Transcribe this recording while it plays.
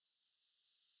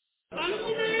Welcome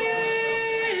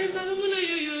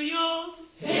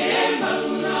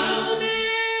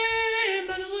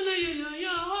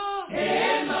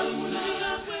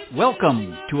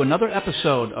to another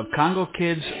episode of Congo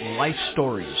Kids Life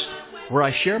Stories, where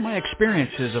I share my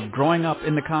experiences of growing up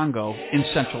in the Congo in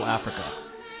Central Africa.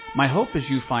 My hope is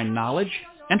you find knowledge,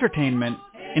 entertainment,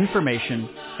 information,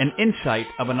 and insight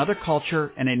of another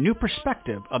culture and a new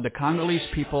perspective of the Congolese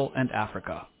people and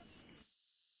Africa.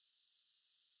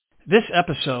 This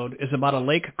episode is about a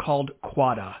lake called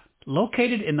Quadda,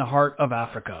 located in the heart of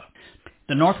Africa,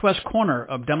 the northwest corner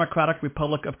of Democratic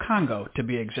Republic of Congo, to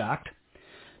be exact.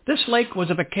 This lake was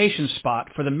a vacation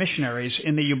spot for the missionaries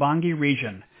in the Ubangi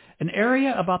region, an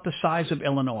area about the size of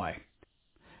Illinois.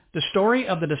 The story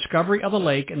of the discovery of the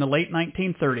lake in the late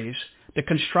 1930s, the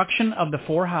construction of the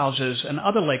 4 houses and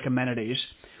other lake amenities,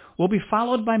 will be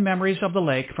followed by memories of the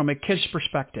lake from a kid's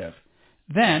perspective.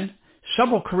 Then,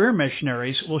 several career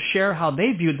missionaries will share how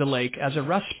they viewed the lake as a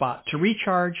rest spot to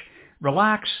recharge,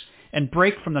 relax, and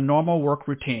break from the normal work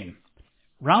routine.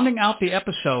 Rounding out the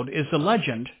episode is the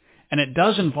legend, and it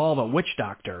does involve a witch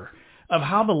doctor, of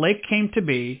how the lake came to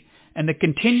be and the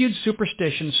continued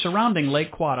superstitions surrounding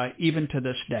Lake Quadda even to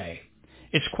this day.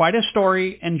 It's quite a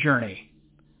story and journey.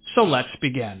 So let's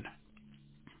begin.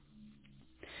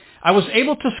 I was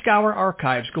able to scour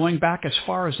archives going back as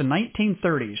far as the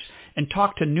 1930s and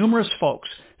talk to numerous folks,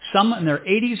 some in their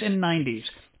 80s and 90s,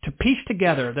 to piece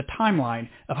together the timeline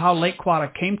of how Lake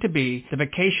Quadda came to be the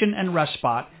vacation and rest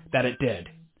spot that it did.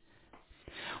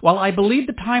 While I believe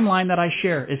the timeline that I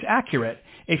share is accurate,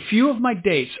 a few of my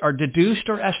dates are deduced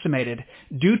or estimated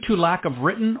due to lack of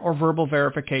written or verbal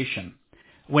verification.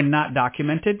 When not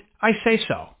documented, I say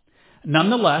so.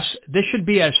 Nonetheless, this should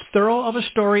be as thorough of a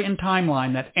story and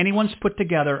timeline that anyone's put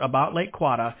together about Lake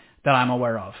Quadda that I'm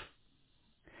aware of.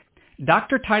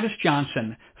 Dr. Titus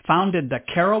Johnson founded the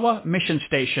Karawa Mission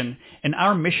Station in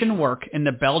our mission work in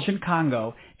the Belgian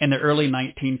Congo in the early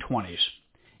 1920s.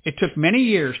 It took many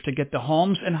years to get the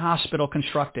homes and hospital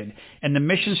constructed and the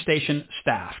mission station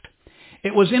staffed.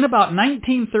 It was in about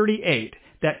 1938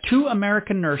 that 2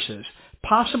 American nurses,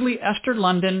 possibly Esther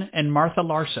London and Martha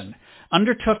Larson,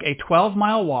 undertook a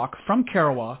 12-mile walk from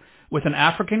Karawa with an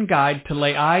African guide to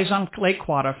lay eyes on Lake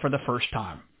Quadda for the first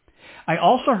time. I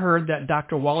also heard that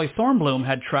Dr. Wally Thornblum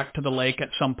had trekked to the lake at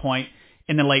some point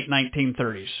in the late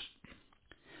 1930s.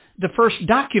 The first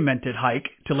documented hike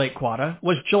to Lake Quadda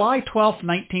was July 12,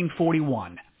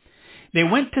 1941. They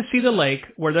went to see the lake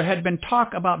where there had been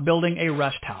talk about building a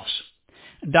rest house.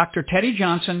 Dr. Teddy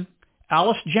Johnson,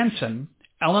 Alice Jensen,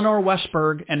 Eleanor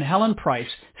Westberg, and Helen Price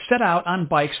set out on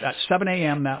bikes at 7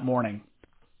 a.m. that morning.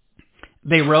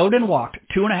 They rode and walked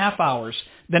 2.5 hours,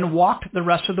 then walked the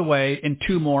rest of the way in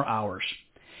 2 more hours.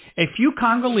 A few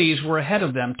Congolese were ahead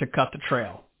of them to cut the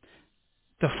trail.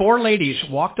 The 4 ladies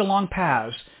walked along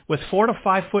paths with 4 to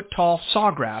 5 foot tall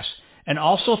sawgrass and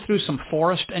also through some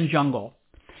forest and jungle.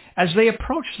 As they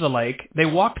approached the lake, they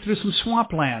walked through some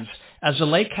swamplands as the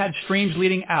lake had streams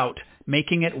leading out,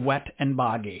 making it wet and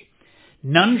boggy.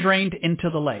 None drained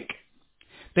into the lake.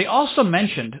 They also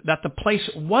mentioned that the place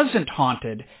wasn't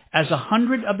haunted as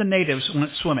 100 of the natives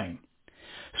went swimming.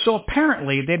 So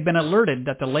apparently they'd been alerted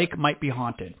that the lake might be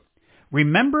haunted.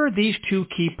 Remember these 2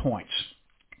 key points.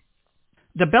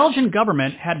 The Belgian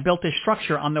government had built a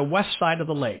structure on the west side of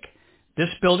the lake. This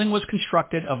building was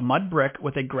constructed of mud brick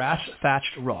with a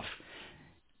grass-thatched roof.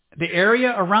 The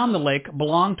area around the lake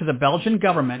belonged to the Belgian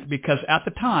government because at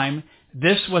the time,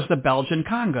 this was the Belgian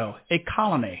Congo, a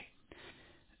colony.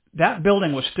 That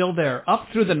building was still there up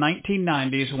through the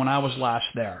 1990s when I was last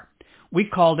there. We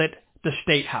called it the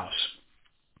State House.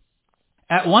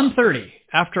 At 1:30,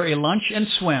 after a lunch and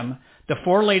swim, the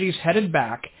 4 ladies headed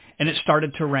back and it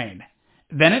started to rain.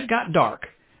 Then it got dark,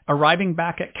 arriving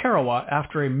back at Karawa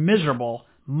after a miserable,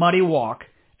 muddy walk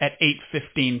at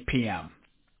 8:15 p.m.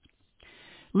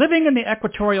 Living in the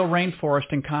equatorial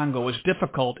rainforest in Congo was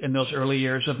difficult in those early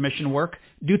years of mission work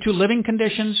due to living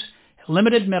conditions,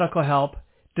 limited medical help,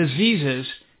 diseases,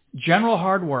 general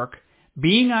hard work,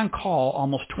 being on call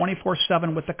almost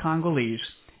 24/7 with the Congolese,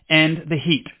 and the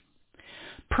heat.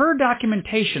 Per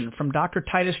documentation from Dr.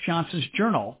 Titus Johnson's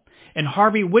journal and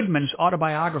Harvey Widman's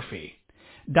autobiography,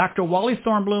 Dr. Wally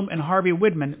Thornblum and Harvey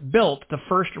Widman built the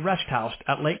first rest house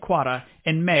at Lake Quadda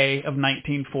in May of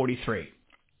 1943.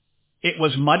 It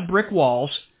was mud brick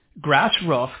walls, grass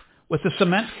roof with a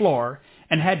cement floor,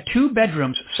 and had 2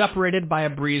 bedrooms separated by a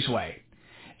breezeway.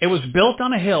 It was built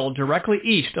on a hill directly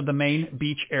east of the main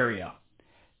beach area.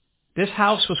 This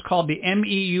house was called the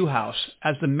MEU House,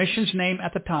 as the mission's name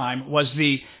at the time was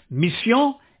the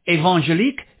Mission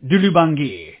Évangélique de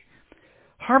l'Ubangi.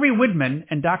 Harvey Widman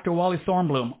and Dr. Wally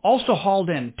Thornblum also hauled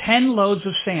in 10 loads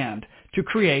of sand to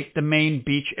create the main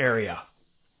beach area.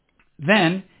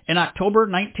 Then, in October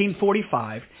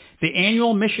 1945, the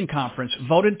annual mission conference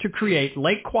voted to create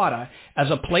Lake Quaddah as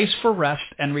a place for rest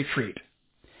and retreat.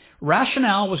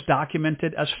 Rationale was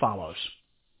documented as follows: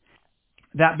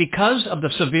 that because of the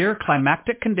severe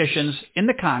climactic conditions in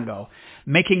the Congo,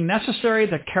 making necessary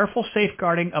the careful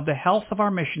safeguarding of the health of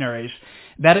our missionaries,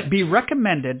 that it be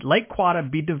recommended Lake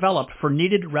Quaddah be developed for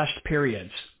needed rest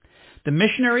periods. The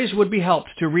missionaries would be helped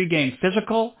to regain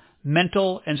physical,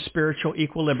 mental, and spiritual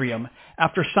equilibrium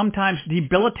after sometimes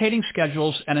debilitating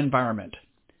schedules and environment.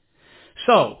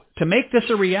 So, to make this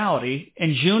a reality,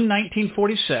 in June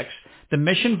 1946, the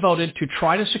mission voted to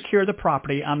try to secure the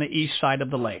property on the east side of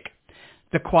the lake.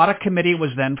 The Quaddah Committee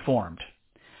was then formed.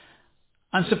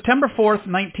 On September 4,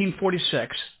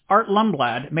 1946, Art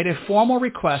Lundblad made a formal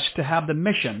request to have the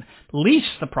mission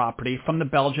lease the property from the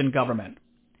Belgian government.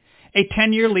 A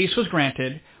 10-year lease was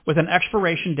granted with an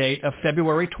expiration date of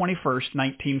February 21,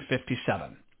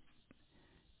 1957.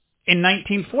 In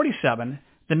 1947,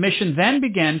 the mission then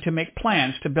began to make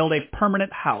plans to build a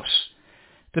permanent house.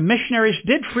 The missionaries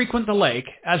did frequent the lake,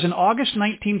 as in August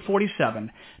 1947,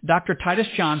 Dr. Titus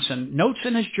Johnson notes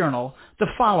in his journal the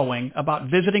following about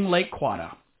visiting Lake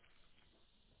Quaddah.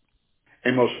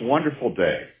 A most wonderful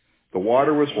day. The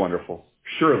water was wonderful.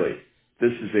 Surely,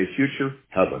 this is a future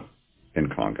heaven in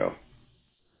Congo.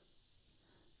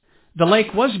 The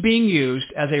lake was being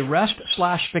used as a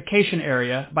rest/vacation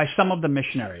area by some of the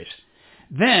missionaries.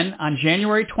 Then, on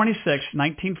January 26,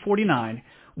 1949,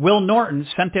 Will Norton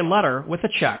sent a letter with a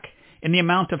check in the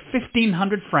amount of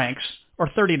 1,500 francs, or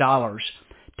 $30,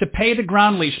 to pay the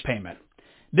ground lease payment.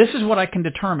 This is what I can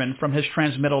determine from his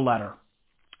transmittal letter.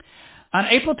 On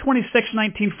April 26,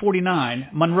 1949,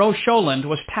 Monroe Sholand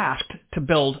was tasked to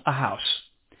build a house.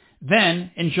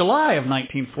 Then, in July of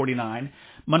 1949,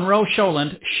 Monroe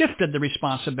Sholand shifted the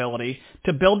responsibility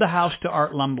to build the house to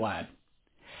Art Lundblad.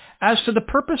 As to the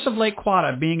purpose of Lake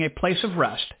Quaddah being a place of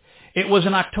rest, it was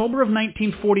in October of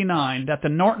 1949 that the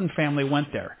Norton family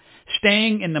went there,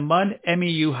 staying in the Mud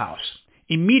MEU house,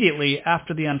 immediately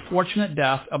after the unfortunate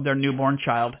death of their newborn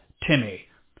child, Timmy.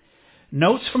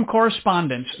 Notes from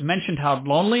correspondence mentioned how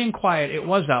lonely and quiet it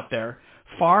was out there,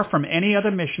 far from any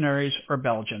other missionaries or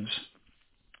Belgians.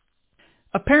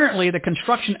 Apparently, the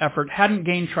construction effort hadn't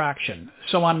gained traction,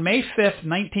 so on May 5,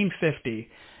 1950,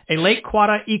 a Lake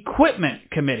Quaddah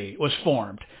Equipment Committee was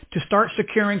formed to start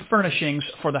securing furnishings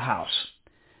for the house.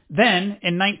 Then,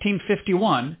 in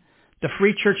 1951, the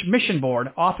Free Church Mission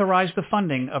Board authorized the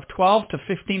funding of $1,200 to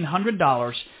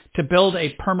 $1,500 to build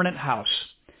a permanent house.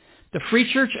 The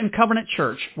Free Church and Covenant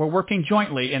Church were working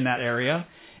jointly in that area,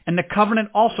 and the Covenant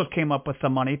also came up with the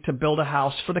money to build a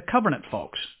house for the Covenant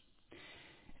folks.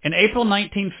 In April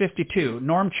 1952,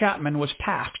 Norm Chapman was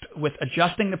tasked with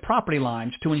adjusting the property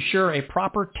lines to ensure a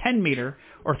proper 10-meter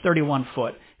or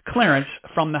 31-foot clearance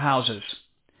from the houses.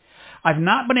 I've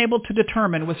not been able to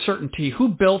determine with certainty who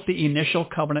built the initial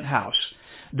Covenant house,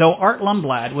 though Art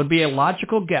Lundblad would be a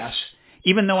logical guess,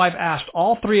 even though I've asked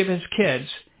all three of his kids,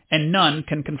 and none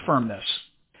can confirm this.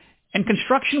 And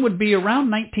construction would be around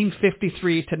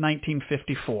 1953 to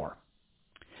 1954.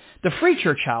 The Free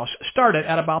Church house started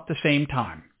at about the same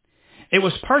time. It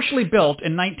was partially built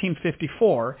in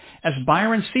 1954 as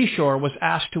Byron Seashore was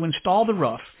asked to install the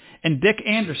roof and Dick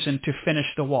Anderson to finish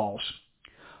the walls.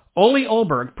 Ole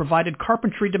Oberg provided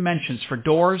carpentry dimensions for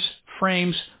doors,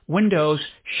 frames, windows,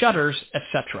 shutters,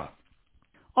 etc.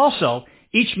 Also,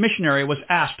 each missionary was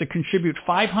asked to contribute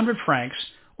 500 francs,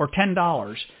 or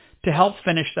 $10, to help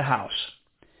finish the house.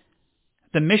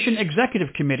 The Mission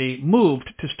Executive Committee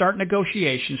moved to start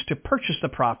negotiations to purchase the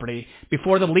property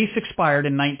before the lease expired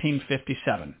in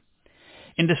 1957.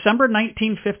 In December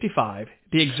 1955,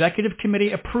 the Executive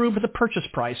Committee approved the purchase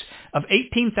price of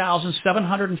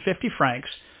 18,750 francs,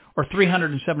 or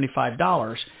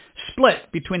 $375,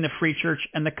 split between the Free Church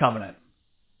and the Covenant.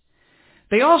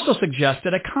 They also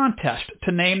suggested a contest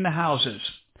to name the houses.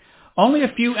 Only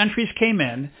a few entries came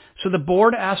in, so the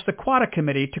board asked the Quaddah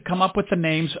Committee to come up with the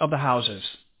names of the houses.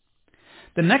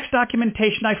 The next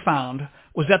documentation I found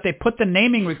was that they put the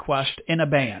naming request in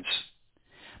abeyance.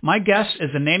 My guess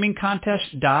is the naming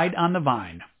contest died on the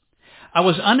vine. I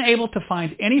was unable to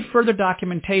find any further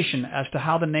documentation as to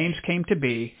how the names came to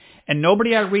be, and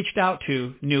nobody I reached out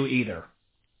to knew either.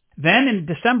 Then in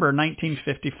December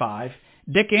 1955,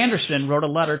 Dick Anderson wrote a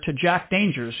letter to Jack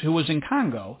Dangers, who was in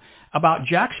Congo, about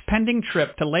Jack's pending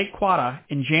trip to Lake Quaddah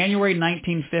in January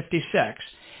 1956,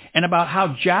 and about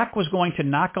how Jack was going to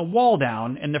knock a wall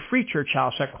down in the Free Church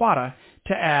house at Quaddah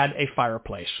to add a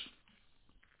fireplace.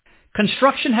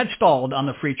 Construction had stalled on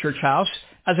the Free Church House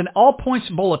as an all-points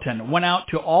bulletin went out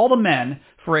to all the men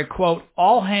for a, quote,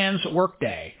 all-hands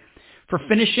workday for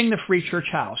finishing the Free Church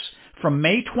House from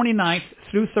May 29th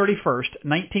through 31st,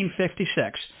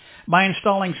 1956, by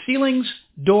installing ceilings,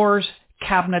 doors,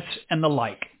 cabinets, and the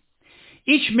like.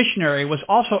 Each missionary was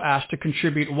also asked to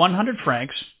contribute 100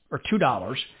 francs, or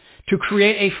 $2, to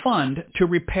create a fund to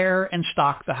repair and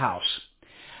stock the house.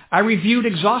 I reviewed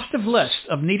exhaustive lists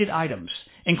of needed items,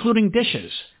 including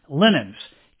dishes, linens,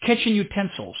 kitchen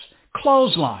utensils,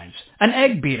 clotheslines, an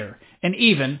egg beater, and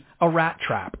even a rat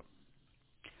trap.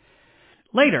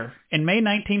 Later, in May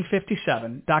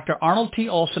 1957, Dr. Arnold T.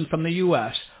 Olson from the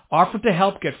U.S. offered to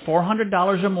help get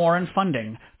 $400 or more in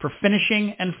funding for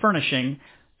finishing and furnishing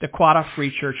the Quad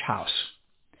Free Church House.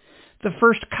 The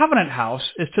first Covenant House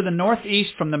is to the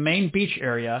northeast from the main beach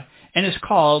area and is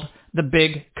called the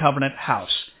Big Covenant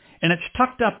House, and it's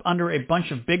tucked up under a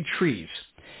bunch of big trees.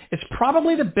 It's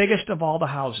probably the biggest of all the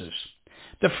houses.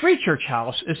 The Free Church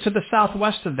House is to the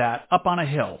southwest of that, up on a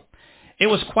hill. It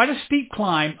was quite a steep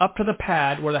climb up to the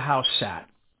pad where the house sat.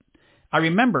 I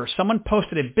remember someone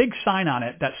posted a big sign on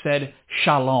it that said,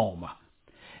 Shalom.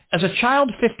 As a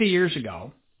child 50 years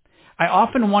ago, I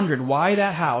often wondered why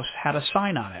that house had a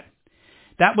sign on it.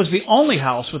 That was the only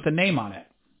house with a name on it.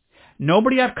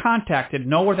 Nobody I've contacted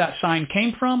know where that sign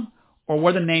came from or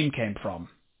where the name came from.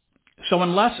 So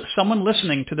unless someone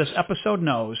listening to this episode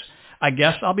knows, I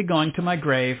guess I'll be going to my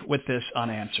grave with this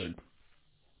unanswered.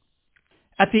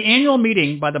 At the annual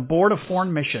meeting by the Board of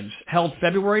Foreign Missions, held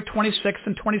February 26th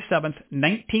and 27th,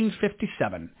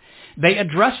 1957, they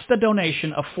addressed the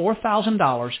donation of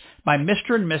 $4,000 by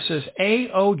Mr. and Mrs.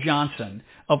 A.O. Johnson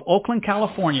of Oakland,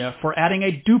 California, for adding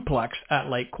a duplex at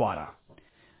Lake Quaddah.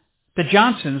 The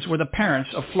Johnsons were the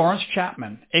parents of Florence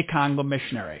Chapman, a Congo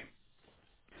missionary.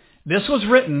 This was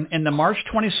written in the March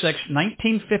 26,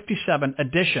 1957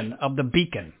 edition of The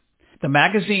Beacon, the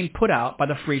magazine put out by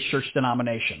the Free Church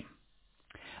denomination.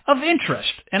 Of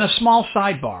interest, in a small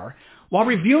sidebar, while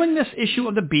reviewing this issue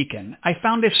of The Beacon, I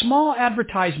found a small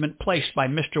advertisement placed by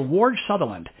Mr. Ward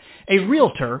Sutherland, a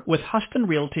realtor with Huston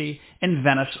Realty in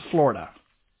Venice, Florida.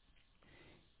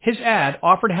 His ad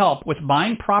offered help with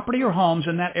buying property or homes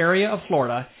in that area of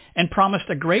Florida and promised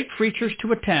a great free church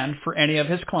to attend for any of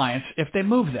his clients if they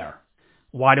moved there.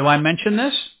 Why do I mention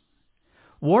this?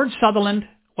 Ward Sutherland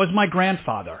was my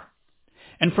grandfather,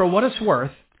 and for what it's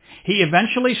worth, he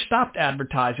eventually stopped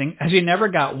advertising as he never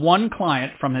got one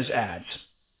client from his ads.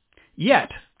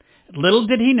 Yet, little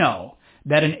did he know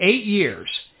that in 8 years,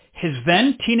 his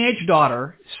then teenage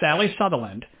daughter, Sally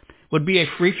Sutherland, would be a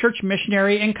Free Church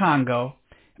missionary in Congo,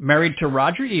 married to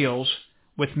Roger Eels,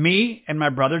 with me and my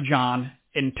brother John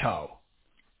in tow.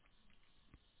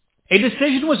 A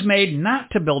decision was made not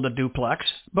to build a duplex,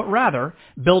 but rather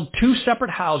build 2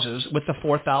 separate houses with the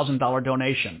 $4,000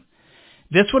 donation.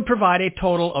 This would provide a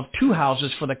total of 2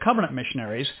 houses for the Covenant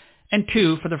missionaries and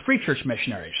 2 for the Free Church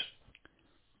missionaries.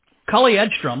 Cully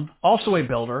Edstrom, also a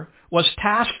builder, was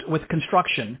tasked with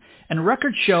construction, and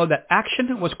records show that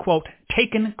action was, quote,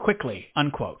 taken quickly,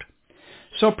 unquote.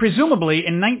 So presumably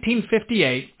in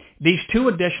 1958, these 2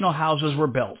 additional houses were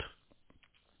built.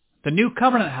 The new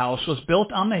Covenant House was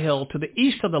built on the hill to the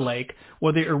east of the lake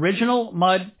where the original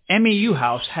mud MEU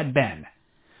house had been.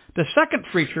 The second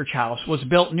Free Church House was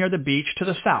built near the beach to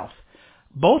the south.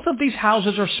 Both of these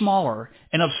houses are smaller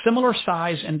and of similar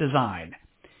size and design.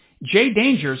 Jay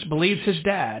Dangers believes his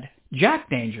dad, Jack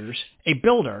Dangers, a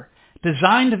builder,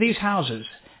 designed these houses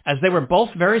as they were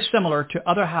both very similar to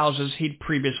other houses he'd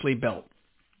previously built.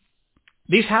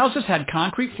 These houses had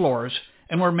concrete floors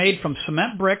and were made from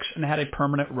cement bricks and had a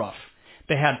permanent roof.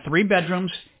 They had 3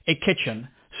 bedrooms, a kitchen,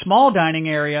 small dining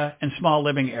area, and small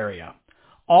living area.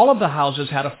 All of the houses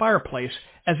had a fireplace,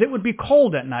 as it would be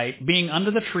cold at night being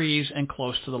under the trees and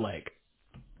close to the lake.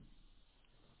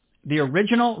 The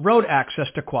original road access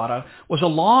to Quaddah was a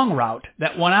long route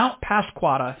that went out past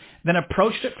Quaddah, then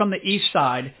approached it from the east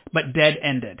side, but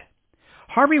dead-ended.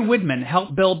 Harvey Widman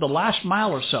helped build the last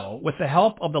mile or so with the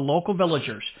help of the local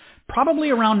villagers, probably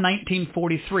around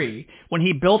 1943, when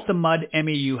he built the mud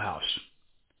MEU house.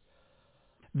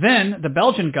 Then, the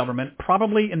Belgian government,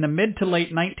 probably in the mid to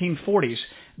late 1940s,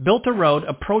 built a road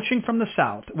approaching from the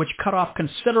south, which cut off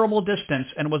considerable distance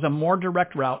and was a more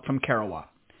direct route from Karawa.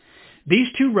 These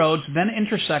 2 roads then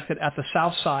intersected at the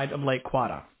south side of Lake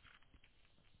Quaddah.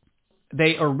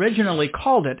 They originally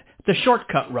called it the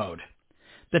Shortcut Road.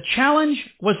 The challenge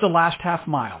was the last half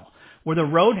mile, where the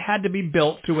road had to be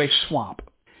built through a swamp.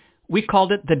 We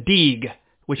called it the Digue,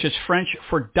 which is French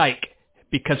for dike,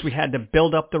 because we had to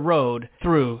build up the road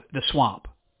through the swamp.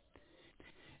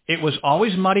 It was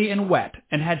always muddy and wet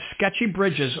and had sketchy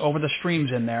bridges over the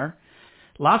streams in there.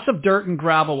 Lots of dirt and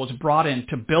gravel was brought in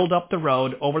to build up the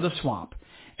road over the swamp,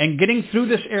 and getting through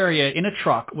this area in a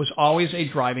truck was always a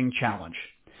driving challenge.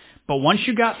 But once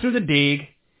you got through the dig,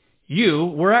 you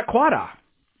were at Quad.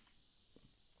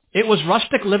 It was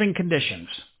rustic living conditions.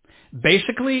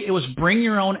 Basically, it was bring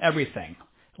your own everything.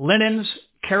 Linens,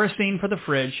 kerosene for the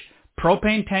fridge,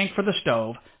 propane tank for the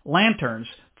stove, lanterns,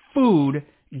 food,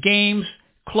 games,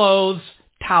 clothes,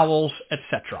 towels,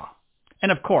 etc.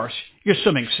 And of course, your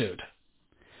swimming suit.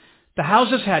 The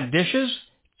houses had dishes,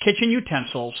 kitchen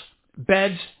utensils,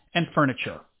 beds, and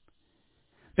furniture.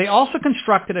 They also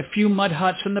constructed a few mud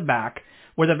huts in the back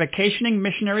where the vacationing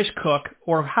missionary's cook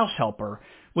or house helper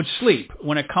would sleep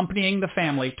when accompanying the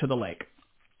family to the lake.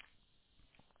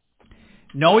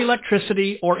 No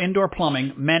electricity or indoor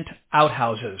plumbing meant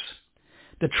outhouses.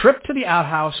 The trip to the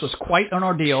outhouse was quite an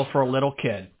ordeal for a little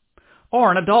kid,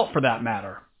 or an adult for that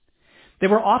matter. They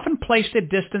were often placed a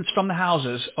distance from the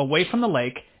houses, away from the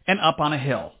lake, and up on a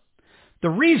hill. The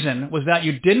reason was that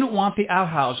you didn't want the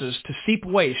outhouses to seep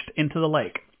waste into the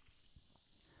lake.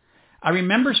 I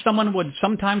remember someone would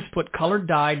sometimes put colored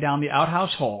dye down the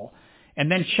outhouse hole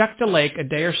and then check the lake a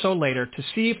day or so later to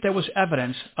see if there was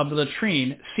evidence of the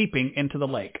latrine seeping into the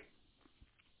lake.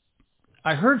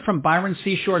 I heard from Byron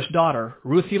Seashore's daughter,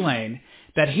 Ruthie Lane,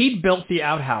 that he'd built the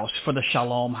outhouse for the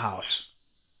Shalom house.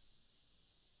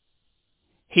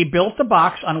 He built the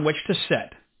box on which to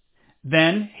sit.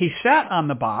 Then he sat on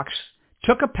the box,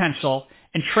 took a pencil,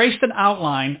 and traced an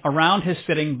outline around his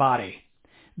sitting body.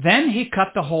 Then he cut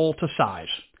the hole to size.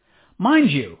 Mind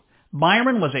you,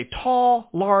 Byron was a tall,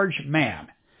 large man.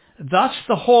 Thus,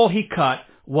 the hole he cut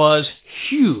was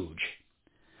huge.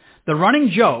 The running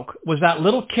joke was that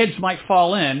little kids might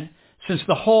fall in since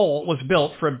the hole was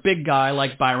built for a big guy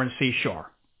like Byron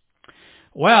Seashore.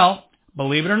 Well,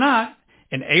 believe it or not,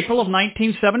 in April of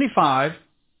 1975,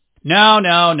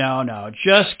 No,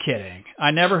 just kidding.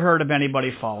 I never heard of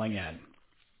anybody falling in.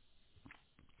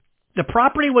 The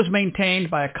property was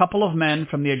maintained by a couple of men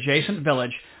from the adjacent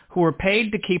village who were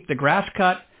paid to keep the grass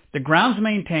cut, the grounds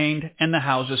maintained, and the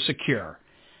houses secure.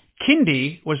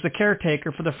 Kindy was the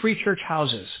caretaker for the Free Church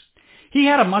houses. He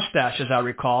had a mustache, as I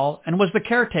recall, and was the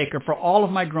caretaker for all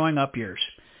of my growing up years.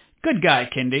 Good guy,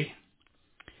 Kindy.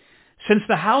 Since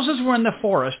the houses were in the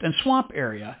forest and swamp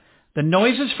area, the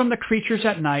noises from the creatures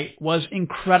at night was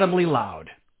incredibly loud.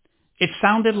 It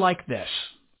sounded like this.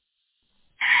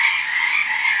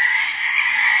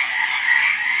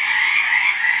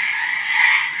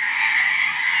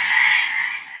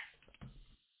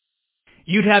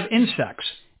 You'd have insects,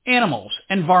 animals,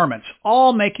 and varmints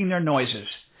all making their noises,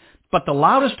 but the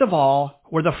loudest of all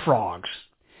were the frogs.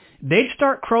 They'd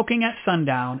start croaking at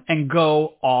sundown and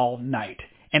go all night.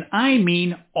 And I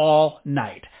mean all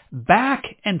night. Back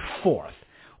and forth.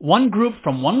 One group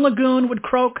from one lagoon would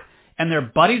croak, and their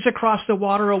buddies across the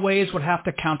water a ways would have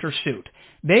to countersuit.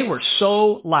 They were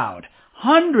so loud.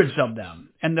 Hundreds of them.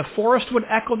 And the forest would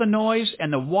echo the noise,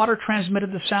 and the water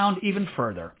transmitted the sound even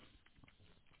further.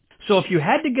 So if you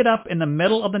had to get up in the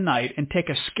middle of the night and take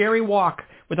a scary walk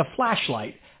with a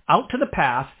flashlight out to the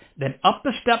path, then up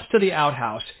the steps to the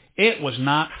outhouse, it was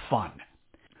not fun.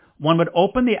 One would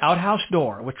open the outhouse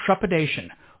door with trepidation,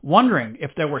 wondering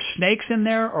if there were snakes in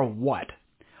there or what.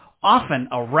 Often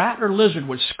a rat or lizard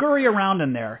would scurry around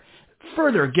in there,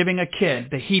 further giving a kid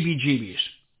the heebie-jeebies.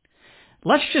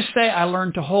 Let's just say I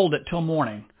learned to hold it till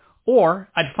morning, or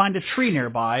I'd find a tree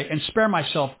nearby and spare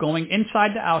myself going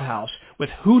inside the outhouse with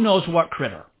who knows what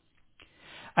critter.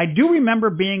 I do remember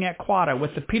being at Quada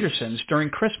with the Petersons during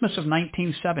Christmas of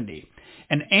 1970,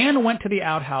 and Anne went to the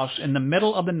outhouse in the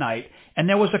middle of the night, and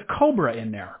there was a cobra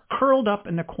in there, curled up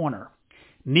in the corner.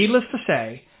 Needless to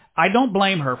say, I don't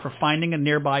blame her for finding a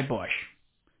nearby bush.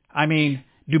 I mean,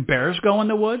 do bears go in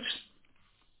the woods?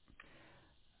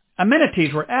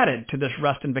 Amenities were added to this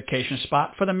rest and vacation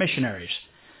spot for the missionaries.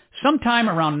 Sometime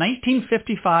around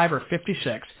 1955 or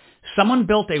 56, someone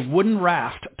built a wooden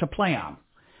raft to play on.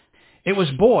 It was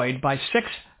buoyed by 6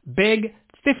 big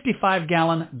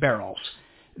 55-gallon barrels.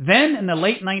 Then, in the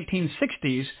late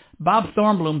 1960s, Bob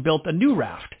Thornblum built a new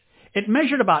raft. It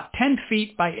measured about 10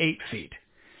 feet by 8 feet.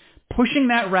 Pushing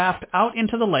that raft out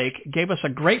into the lake gave us a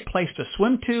great place to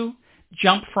swim to,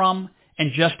 jump from,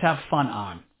 and just have fun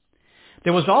on.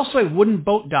 There was also a wooden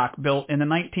boat dock built in the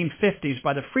 1950s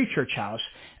by the Free Church House,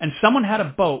 and someone had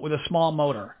a boat with a small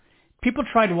motor. People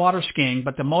tried water skiing,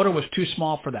 but the motor was too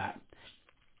small for that.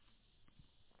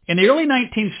 In the early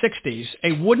 1960s,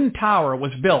 a wooden tower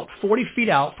was built 40 feet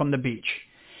out from the beach.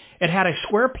 It had a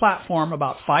square platform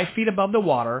about 5 feet above the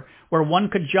water where one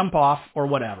could jump off or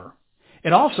whatever.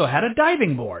 It also had a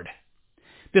diving board.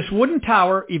 This wooden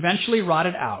tower eventually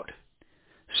rotted out.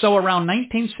 So around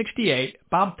 1968,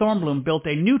 Bob Thornblum built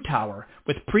a new tower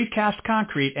with precast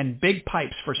concrete and big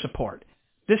pipes for support.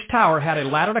 This tower had a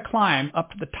ladder to climb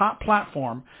up to the top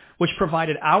platform, which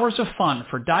provided hours of fun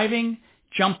for diving,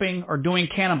 jumping, or doing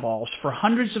cannonballs for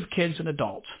hundreds of kids and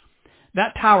adults.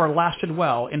 That tower lasted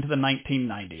well into the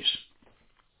 1990s.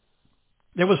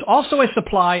 There was also a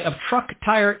supply of truck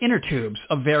tire inner tubes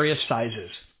of various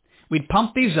sizes. We'd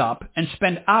pump these up and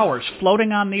spend hours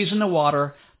floating on these in the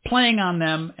water, playing on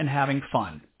them and having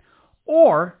fun.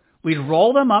 Or we'd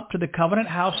roll them up to the Covenant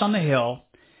House on the hill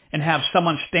and have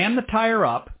someone stand the tire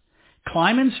up,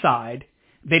 climb inside,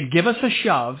 they'd give us a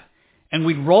shove, and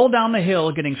we'd roll down the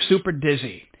hill getting super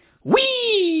dizzy.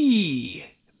 Whee!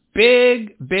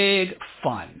 Big, big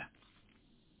fun.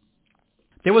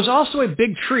 There was also a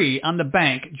big tree on the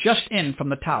bank just in from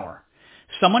the tower.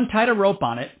 Someone tied a rope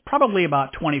on it, probably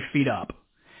about 20 feet up.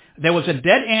 There was a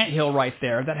dead anthill right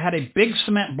there that had a big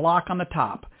cement block on the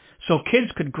top, so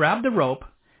kids could grab the rope,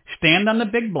 stand on the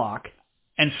big block,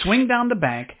 and swing down the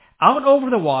bank, out over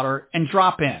the water, and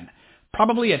drop in,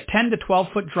 probably a 10 to 12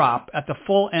 foot drop at the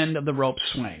full end of the rope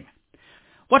swing.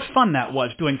 What fun that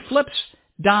was, doing flips,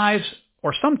 dives,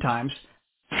 or sometimes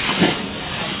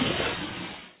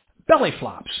belly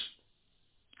flops.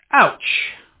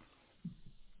 Ouch!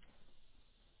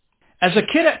 As a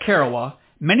kid at Karawa,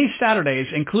 many Saturdays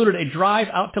included a drive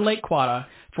out to Lake Quaddah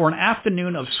for an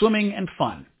afternoon of swimming and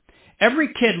fun. Every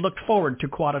kid looked forward to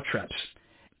Quaddah trips.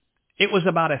 It was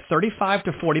about a 35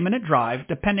 to 40-minute drive,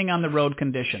 depending on the road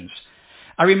conditions.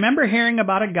 I remember hearing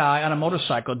about a guy on a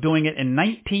motorcycle doing it in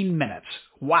 19 minutes.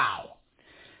 Wow!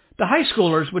 The high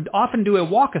schoolers would often do a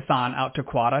walkathon out to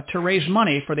Quaddah to raise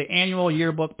money for the annual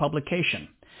yearbook publication.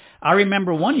 I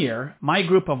remember one year, my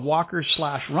group of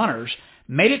walkers/runners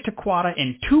made it to Quaddah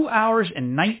in 2 hours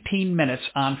and 19 minutes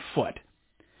on foot.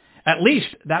 At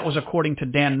least that was according to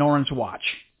Dan Noren's watch.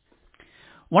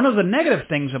 One of the negative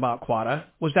things about Quaddah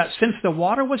was that since the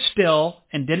water was still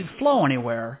and didn't flow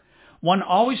anywhere, one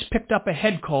always picked up a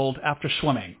head cold after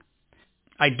swimming.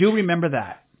 I do remember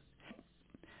that.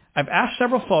 I've asked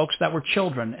several folks that were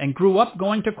children and grew up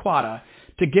going to Quaddah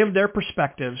to give their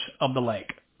perspectives of the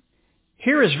lake.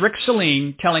 Here is Rick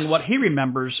Saline telling what he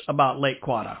remembers about Lake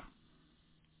Quaddah.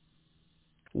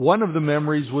 One of the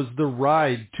memories was the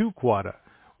ride to Quaddah.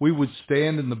 We would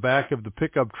stand in the back of the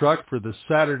pickup truck for the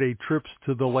Saturday trips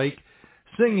to the lake,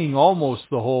 singing almost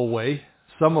the whole way.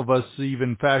 Some of us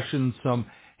even fashioned some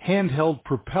handheld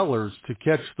propellers to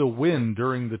catch the wind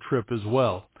during the trip as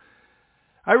well.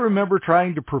 I remember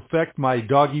trying to perfect my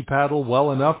doggy paddle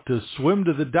well enough to swim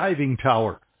to the diving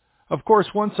tower. Of course,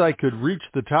 once I could reach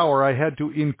the tower, I had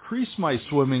to increase my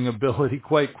swimming ability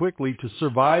quite quickly to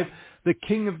survive the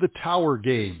King of the Tower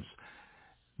games.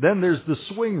 Then there's the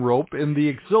swing rope and the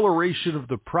exhilaration of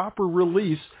the proper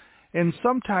release and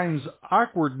sometimes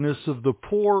awkwardness of the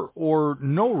poor or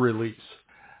no release.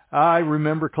 I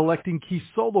remember collecting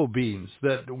Kisolo beans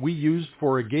that we used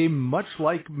for a game much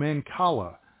like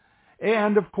Mancala.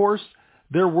 And, of course,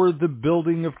 there were the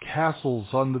building of castles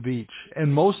on the beach.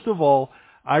 And most of all,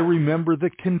 I remember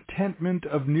the contentment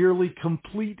of nearly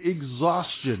complete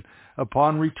exhaustion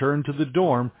upon return to the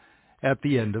dorm at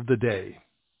the end of the day.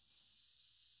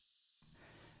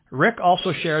 Rick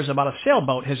also shares about a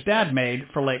sailboat his dad made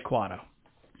for Lake Quaddah.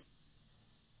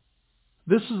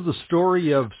 This is the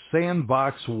story of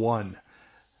Sandbox One.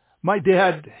 My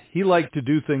dad, he liked to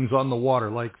do things on the water,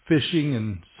 like fishing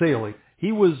and sailing.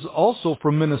 He was also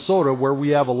from Minnesota, where we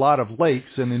have a lot of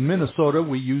lakes, and in Minnesota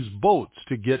we use boats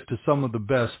to get to some of the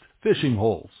best fishing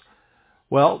holes.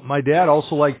 Well, my dad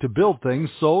also liked to build things,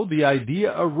 so the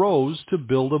idea arose to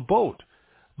build a boat.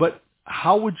 But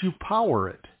how would you power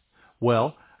it?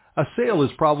 Well, a sail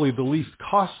is probably the least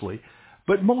costly,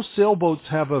 but most sailboats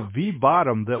have a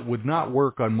V-bottom that would not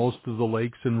work on most of the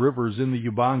lakes and rivers in the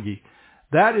Ubangi.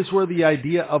 That is where the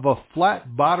idea of a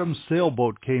flat-bottom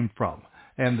sailboat came from,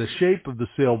 and the shape of the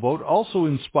sailboat also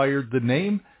inspired the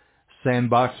name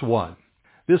Sandbox One.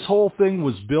 This whole thing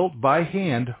was built by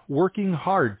hand, working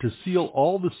hard to seal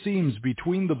all the seams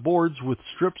between the boards with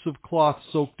strips of cloth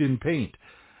soaked in paint.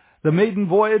 The maiden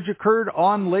voyage occurred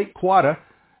on Lake Quaddah.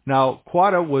 Now,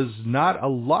 Quaddah was not a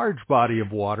large body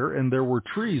of water, and there were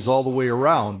trees all the way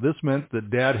around. This meant that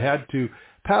Dad had to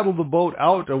paddle the boat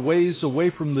out a ways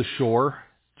away from the shore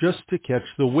just to catch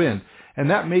the wind, and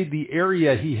that made the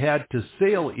area he had to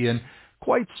sail in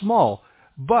quite small,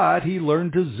 but he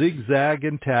learned to zigzag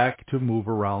and tack to move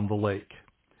around the lake.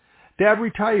 Dad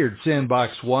retired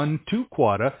Sandbox One to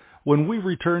Quaddah when we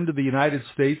returned to the United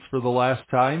States for the last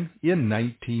time in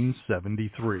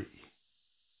 1973.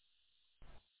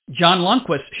 John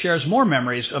Lundquist shares more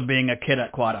memories of being a kid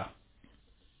at Quad.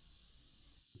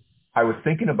 I was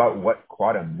thinking about what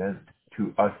Quad meant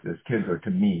to us as kids, or to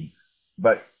me.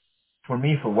 But for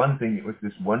me, for one thing, it was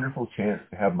this wonderful chance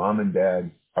to have mom and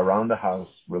dad around the house,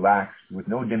 relaxed, with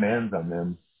no demands on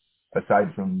them,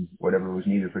 aside from whatever was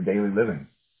needed for daily living.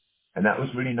 And that was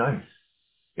really nice.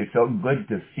 It felt good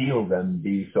to feel them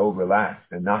be so relaxed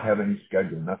and not have any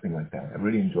schedule, nothing like that. I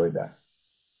really enjoyed that.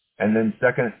 And then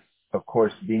second, of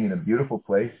course, being in a beautiful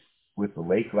place with a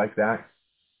lake like that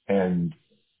and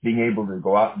being able to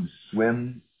go out and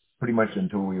swim pretty much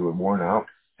until we were worn out.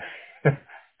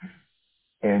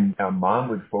 And mom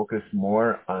would focus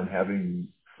more on having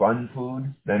fun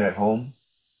food than at home.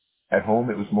 At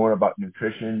home, it was more about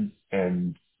nutrition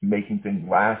and making things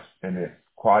last. And at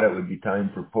Quad, it would be time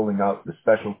for pulling out the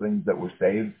special things that were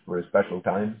saved for a special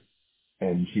time.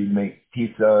 And she would make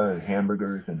pizza and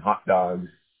hamburgers and hot dogs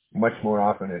much more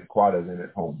often at Quad than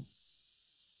at home.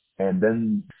 And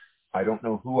then I don't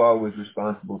know who all was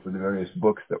responsible for the various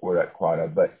books that were at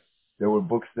Quad, but there were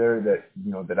books there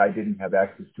that, that I didn't have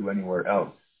access to anywhere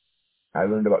else. I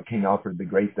learned about King Alfred the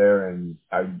Great there, and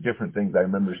different things. I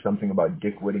remember something about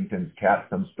Dick Whittington's cat,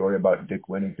 some story about Dick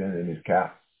Whittington and his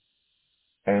cat.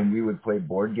 And we would play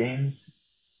board games,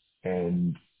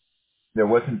 and there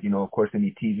wasn't, of course,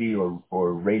 any TV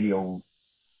or radio.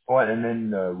 Oh, and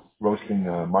then roasting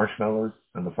marshmallows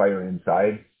on the fire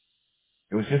inside.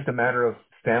 It was just a matter of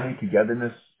family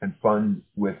togetherness and fun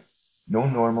with no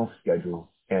normal schedule,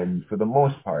 and for the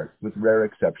most part, with rare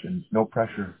exceptions, no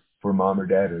pressure for mom or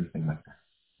dad or anything like that.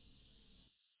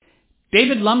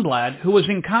 David Lundblad, who was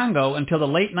in Congo until the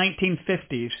late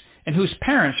 1950s and whose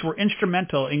parents were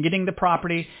instrumental in getting the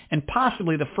property and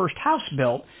possibly the first house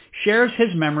built, shares his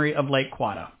memory of Lake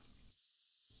Quad.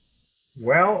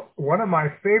 Well, one of my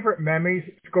favorite memories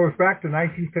goes back to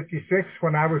 1956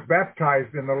 when I was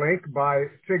baptized in the lake by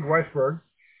Sig Westberg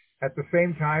at the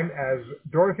same time as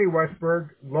Dorothy Westberg,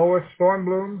 Lois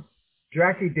Thornbloom,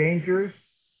 Jackie Dangers,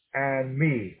 and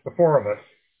me, the four of us.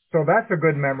 So that's a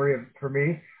good memory for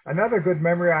me. Another good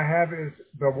memory I have is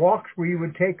the walks we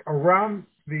would take around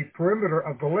the perimeter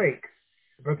of the lake.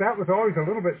 But that was always a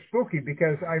little bit spooky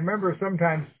because I remember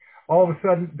sometimes all of a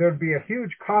sudden there'd be a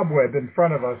huge cobweb in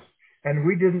front of us and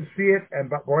we didn't see it.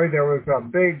 But boy, there was a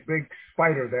big, big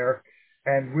spider there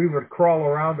and we would crawl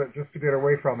around it just to get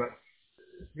away from it.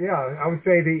 Yeah, I would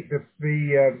say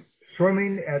the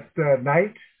swimming at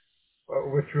night,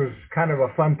 which was kind of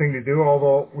a fun thing to do,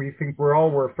 although we think we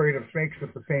all were afraid of snakes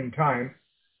at the same time.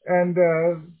 And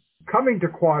coming to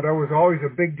Quad was always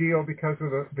a big deal because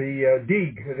of the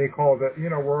dig, they called it,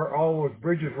 where all those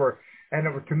bridges were. And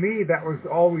to me, that was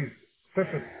always such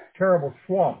a terrible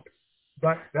swamp.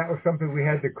 But that was something we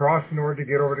had to cross in order to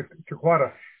get over to Quad.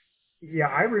 Yeah,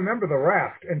 I remember the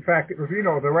raft. In fact, it was,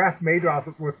 the raft made off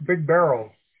with big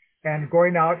barrels and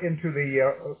going out into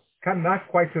the kind of not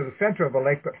quite to the center of the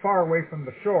lake, but far away from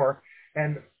the shore,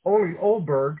 and Ole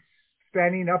Oldberg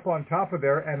standing up on top of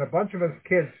there, and a bunch of us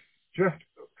kids just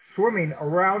swimming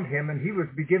around him, and he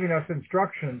would be giving us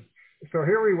instructions. So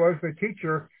here he was, the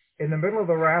teacher, in the middle of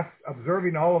the raft,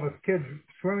 observing all of us kids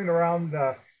swimming around,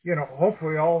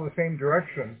 hopefully all in the same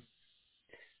direction.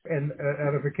 And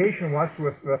at a vacation once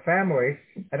with the family,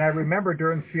 and I remember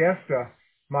during siesta,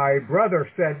 my brother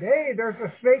said, "Hey, there's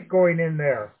a snake going in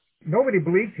there." Nobody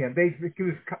believed him.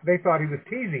 They thought he was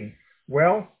teasing.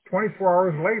 Well, 24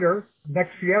 hours later,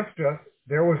 next siesta,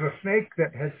 there was a snake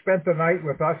that had spent the night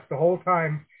with us the whole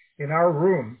time in our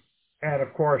room. And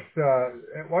of course,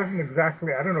 it wasn't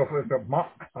exactly, I don't know if it was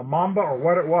a mamba or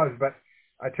what it was, but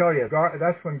I tell you,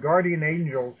 that's when guardian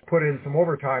angels put in some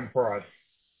overtime for us.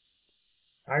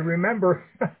 I remember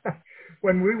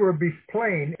when we were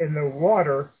playing in the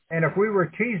water, and if we were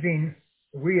teasing,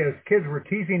 we as kids were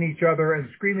teasing each other and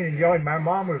screaming and yelling. My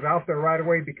mom was out there right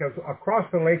away because across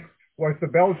the lake was the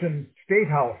Belgian State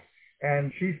House.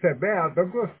 And she said, "Man,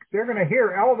 they're going to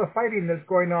hear all the fighting that's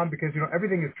going on because,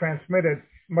 everything is transmitted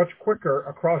much quicker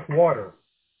across water."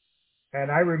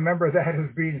 And I remember that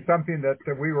as being something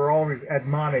that we were always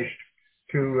admonished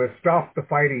to stop the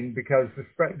fighting because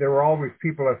there were always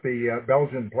people at the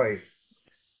Belgian place.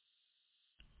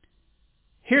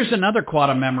 Here's another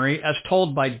Quad memory as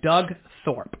told by Doug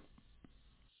Thorpe.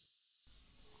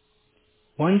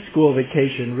 One school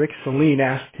vacation, Rick Saline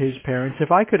asked his parents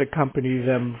if I could accompany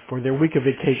them for their week of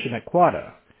vacation at Quad.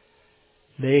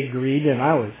 They agreed, and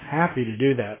I was happy to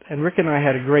do that, and Rick and I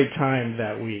had a great time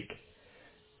that week.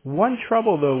 One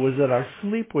trouble, though, was that our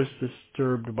sleep was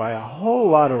disturbed by a whole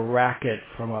lot of racket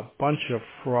from a bunch of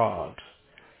frogs.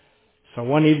 So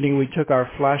one evening we took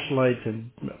our flashlights and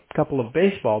a couple of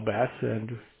baseball bats,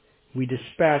 and we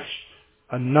dispatched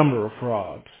a number of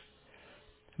frogs.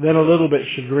 Then, a little bit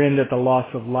chagrined at the loss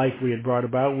of life we had brought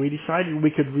about, we decided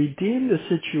we could redeem the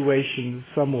situation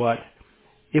somewhat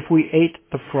if we ate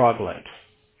the froglets.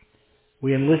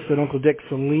 We enlisted Uncle Dick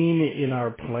Saline in our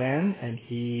plan, and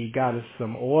he got us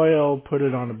some oil, put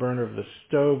it on the burner of the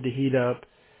stove to heat up,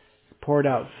 poured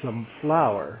out some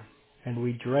flour, and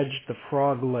we dredged the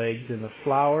frog legs in the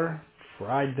flour,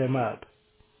 fried them up.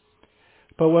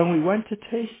 But when we went to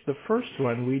taste the first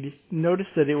one, we noticed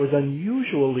that it was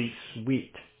unusually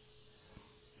sweet.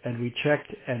 And we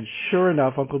checked, and sure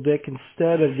enough, Uncle Dick,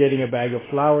 instead of getting a bag of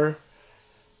flour,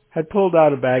 had pulled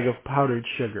out a bag of powdered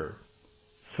sugar.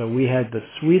 So we had the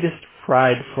sweetest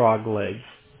fried frog legs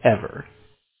ever.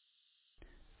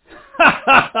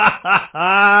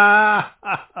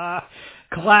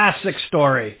 Classic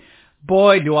story.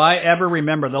 Boy, do I ever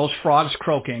remember those frogs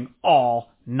croaking all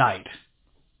night.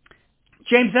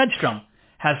 James Edstrom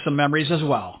has some memories as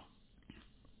well.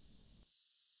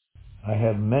 I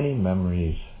have many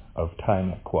memories of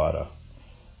time at Quadda.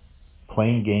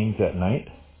 Playing games at night,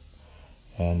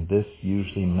 and this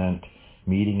usually meant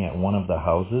meeting at one of the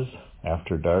houses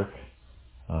after dark.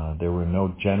 There were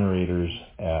no generators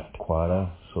at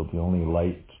Quadda, so the only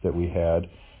lights that we had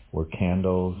were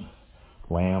candles,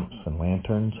 lamps, and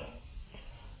lanterns.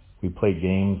 We played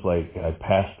games like I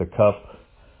Passed the Cup,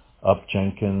 Up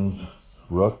Jenkins,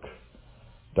 Rook,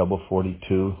 Double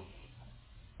 42.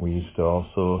 We used to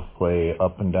also play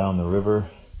Up and Down the River,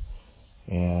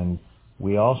 and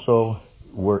we also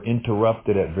were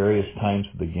interrupted at various times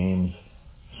of the games.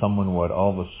 Someone would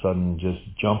all of a sudden just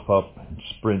jump up and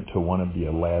sprint to one of the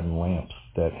Aladdin lamps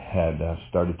that had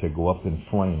started to go up in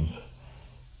flames,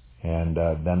 and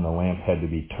then the lamp had to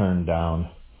be turned down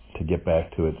to get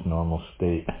back to its normal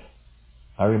state.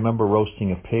 I remember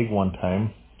roasting a pig one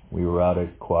time. We were out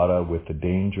at Quadda with the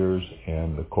Dangers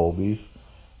and the Colbys,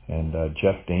 and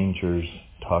Jeff Dangers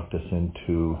talked us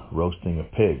into roasting a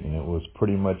pig, and it was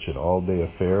pretty much an all-day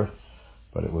affair,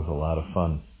 but it was a lot of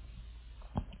fun.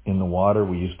 In the water,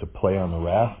 we used to play on the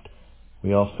raft.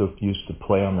 We also used to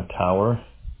play on the tower.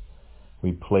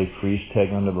 We played freeze tag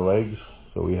under the legs,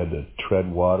 so we had to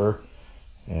tread water,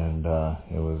 and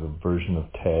it was a version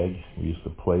of tag. We used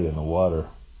to play in the water.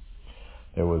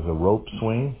 There was a rope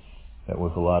swing. That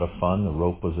was a lot of fun. The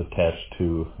rope was attached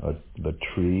to the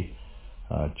tree,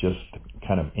 just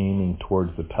kind of aiming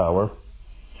towards the tower.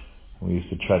 We used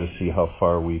to try to see how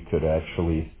far we could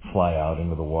actually fly out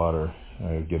into the water,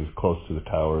 get as close to the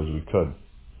tower as we could.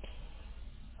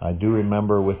 I do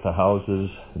remember with the houses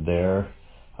there,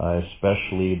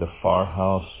 especially the far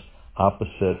house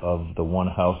opposite of the one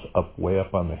house way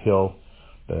up on the hill.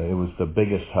 It was the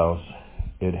biggest house.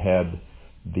 It had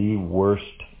the worst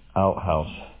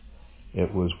outhouse.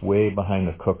 It was way behind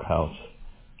the cookhouse,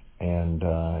 and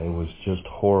it was just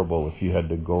horrible if you had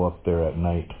to go up there at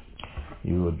night.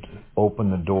 You would open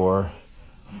the door,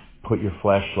 put your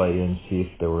flashlight in, see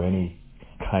if there were any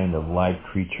kind of live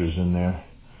creatures in there,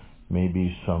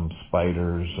 maybe some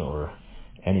spiders or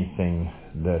anything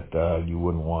that you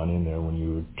wouldn't want in there when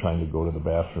you were trying to go to the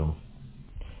bathroom.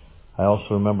 I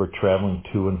also remember traveling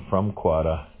to and from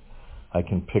Quadda. I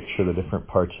can picture the different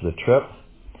parts of the trip.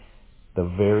 The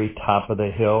very top of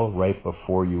the hill, right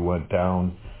before you went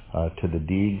down to the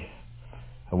Deeg,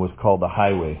 was called the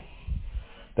highway.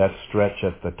 That stretch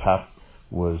at the top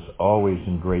was always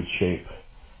in great shape,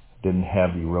 didn't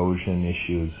have erosion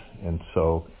issues, and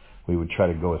so we would try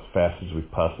to go as fast as we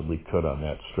possibly could on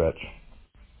that stretch.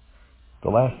 The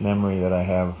last memory that I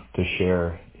have to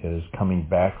share is coming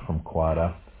back from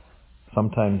Quadda.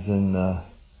 Sometimes in the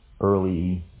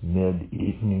early,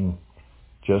 mid-evening,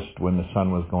 just when the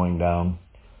sun was going down,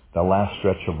 the last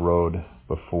stretch of road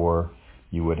before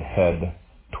you would head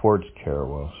towards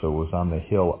Karawa. So it was on the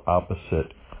hill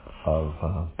opposite of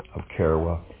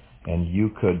Karawa, and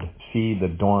you could see the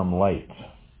dorm lights,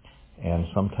 and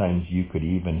sometimes you could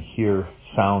even hear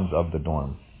sounds of the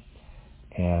dorm.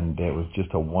 And it was just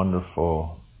a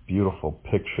wonderful, beautiful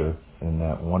picture in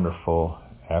that wonderful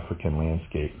African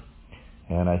landscape.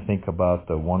 And I think about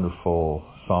the wonderful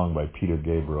song by Peter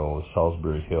Gabriel,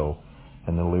 Salisbury Hill,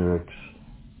 and the lyrics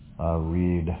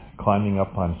read, "Climbing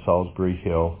up on Salisbury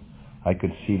Hill, I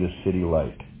could see the city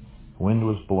light. Wind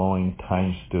was blowing,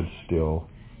 time stood still,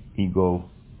 eagle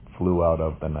flew out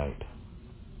of the night."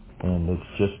 And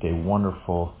it's just a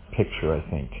wonderful picture, I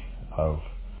think, of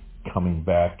coming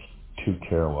back to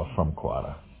Karawa from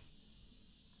Quadda.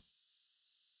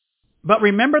 But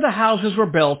remember, the houses were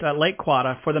built at Lake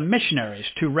Quadda for the missionaries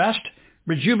to rest,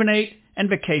 rejuvenate, and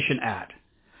vacation at.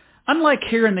 Unlike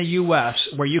here in the U.S.,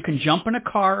 where you can jump in a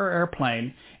car or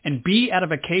airplane and be at a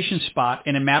vacation spot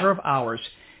in a matter of hours,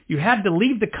 You had to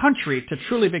leave the country to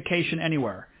truly vacation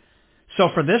anywhere. So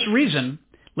for this reason,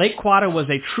 Lake Quaddah was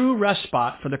a true rest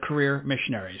spot for the career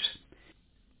missionaries.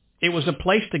 It was a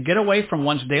place to get away from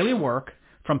one's daily work,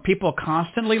 from people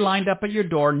constantly lined up at your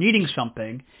door needing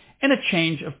something, and a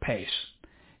change of pace.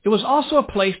 It was also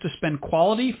a place to spend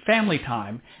quality family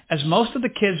time, as most of the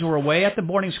kids were away at the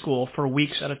boarding school for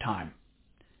weeks at a time.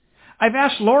 I've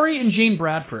asked Lori and Jean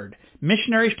Bradford,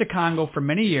 missionaries to Congo for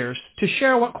many years, to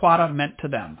share what Quaddah meant to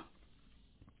them.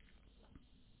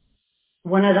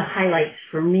 One of the highlights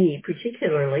for me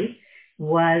particularly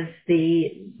was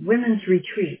the women's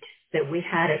retreat that we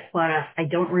had at Quaddah. I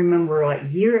don't remember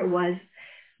what year it was,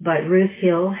 but Ruth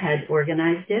Hill had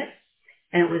organized it,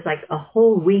 and it was like a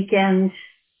whole weekend,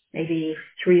 maybe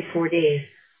 3-4 days.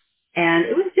 And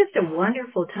it was just a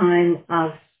wonderful time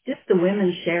of just the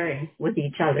women sharing with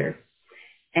each other.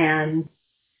 And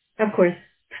of course,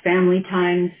 family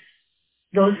times,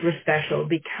 those were special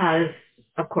because,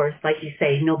 of course, like you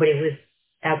say, nobody was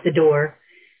at the door.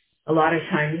 A lot of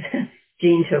times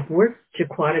Gene took work to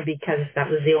Quaddah because that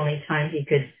was the only time he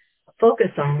could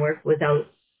focus on work without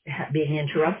being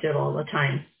interrupted all the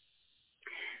time.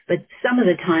 But some of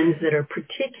the times that are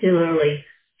particularly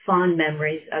fond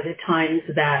memories are the times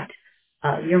that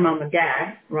your mom and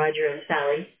dad, Roger and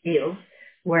Sally Eels,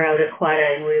 were out at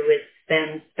Quaddah, and we would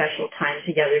spend special time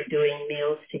together doing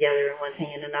meals together and one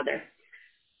thing and another.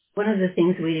 One of the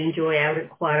things we enjoy out at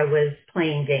Quaddah was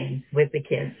playing games with the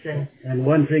kids. And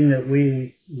one thing that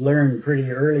we learned pretty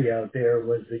early out there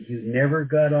was that you never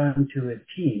got onto a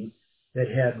team that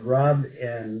had Rob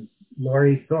and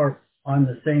Lori Thorpe on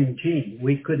the same team.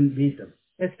 We couldn't beat them.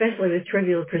 Especially with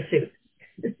Trivial Pursuit.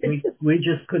 we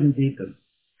just couldn't beat them.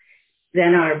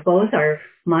 Then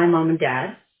my mom and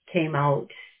dad came out.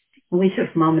 We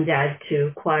took mom and dad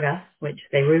to Quaddah, which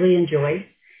they really enjoyed.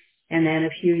 And then a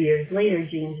few years later,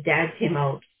 Jean's dad came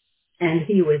out, and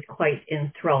he was quite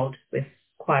enthralled with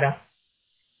Quaddah.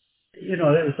 You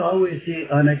know, there was always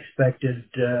the unexpected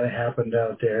happened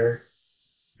out there.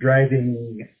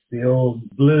 Driving the old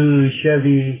blue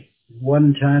Chevy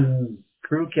 1-ton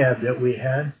crew cab that we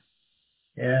had.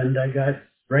 And I got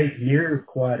right near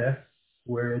Quaddah,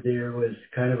 where there was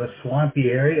kind of a swampy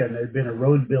area, and there'd been a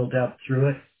road built up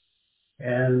through it.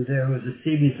 And there was a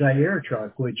CB Zaire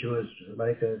truck, which was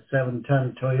like a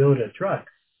 7-ton Toyota truck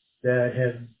that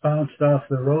had bounced off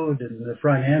the road, and the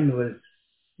front end was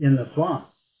in the swamp.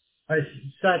 I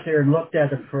sat there and looked at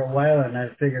them for a while, and I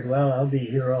figured, well, I'll be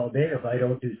here all day if I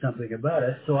don't do something about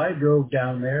it. So I drove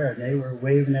down there, and they were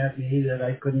waving at me that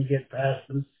I couldn't get past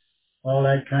them, all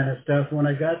that kind of stuff. When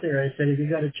I got there, I said, have you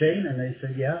got a chain? And they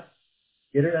said, yeah,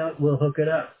 get it out, we'll hook it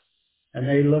up. And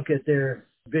they look at their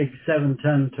big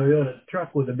 7-ton Toyota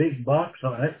truck with a big box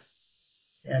on it,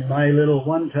 and my little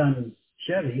 1-ton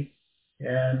Chevy,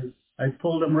 and I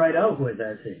pulled them right out with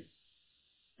that thing.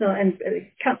 So, and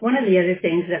one of the other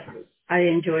things that I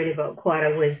enjoyed about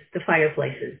Quaddah was the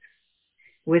fireplaces.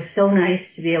 It was so nice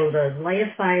to be able to light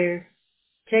a fire,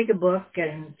 take a book,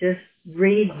 and just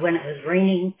read when it was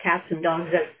raining, cats and dogs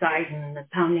outside, and the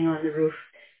pounding on the roof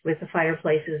with the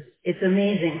fireplaces. It's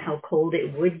amazing how cold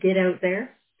it would get out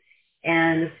there,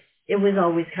 and it was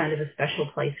always kind of a special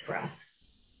place for us.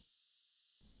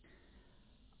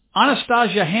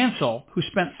 Anastasia Hansel, who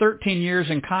spent 13 years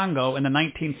in Congo in the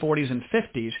 1940s and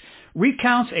 50s,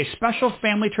 recounts a special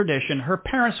family tradition her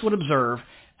parents would observe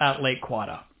at Lake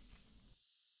Quaddah.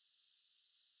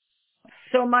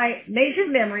 So my major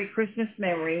memory, Christmas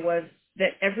memory, was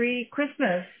that every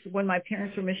Christmas when my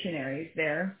parents were missionaries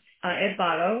there at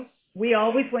Bato, we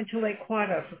always went to Lake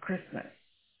Quaddah for Christmas.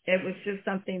 It was just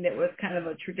something that was kind of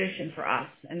a tradition for us.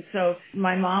 And so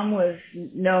my mom was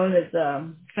known as a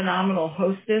phenomenal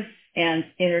hostess and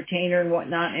entertainer and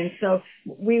whatnot. And so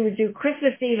we would do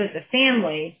Christmas Eve as a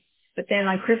family, but then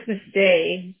on Christmas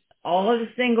Day, all of the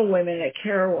single women at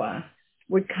Karawa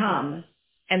would come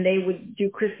and they would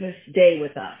do Christmas Day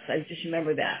with us. I just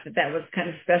remember that was kind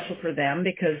of special for them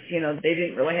because, you know, they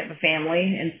didn't really have a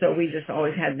family. And so we just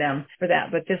always had them for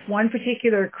that. But this one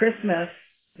particular Christmas,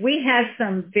 we had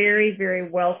some very, very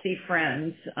wealthy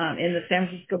friends in the San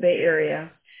Francisco Bay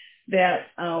Area that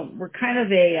were kind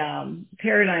of a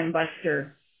paradigm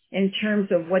buster in terms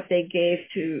of what they gave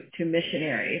to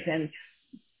missionaries. And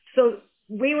so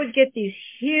we would get these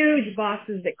huge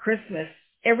boxes at Christmas,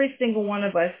 every single one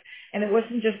of us, and it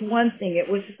wasn't just one thing. It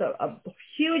was just a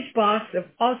huge box of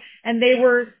all, and they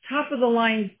were top of the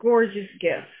line, gorgeous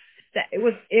gifts. That it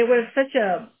was such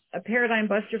a paradigm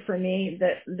buster for me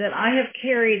that I have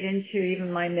carried into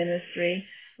even my ministry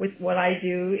with what I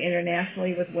do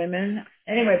internationally with women.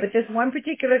 Anyway, but this one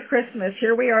particular Christmas,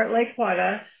 here we are at Lake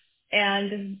Quaddah,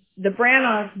 And the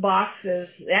Branagh boxes,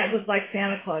 that was like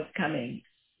Santa Claus coming.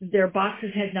 Their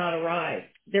boxes had not arrived.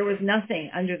 There was nothing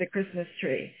under the Christmas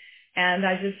tree. And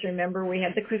I just remember we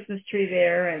had the Christmas tree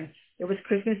there, and it was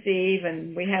Christmas Eve,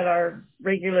 and we had our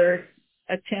regular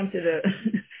attempt at a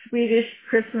Swedish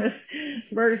Christmas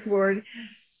smorgasbord.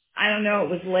 I don't know, it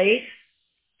was late.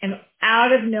 And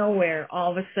out of nowhere,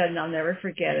 all of a sudden, I'll never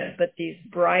forget it, but these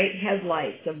bright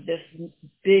headlights of this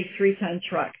big 3-ton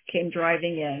truck came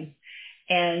driving in,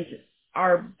 and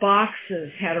our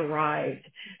boxes had arrived.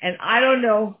 And I don't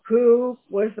know who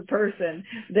was the person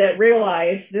that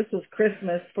realized this was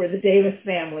Christmas for the Davis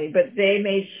family, but they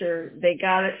made sure they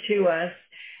got it to us.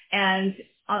 And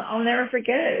I'll never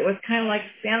forget it. It was kind of like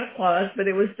Santa Claus, but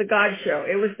it was the God show.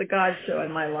 It was the God show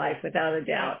in my life, without a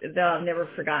doubt, that I've never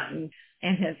forgotten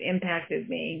and has impacted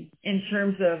me in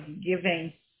terms of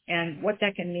giving and what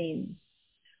that can mean.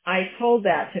 I told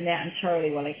that to Nat and Charlie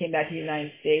when I came back to the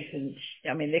United States, and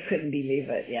I mean, they couldn't believe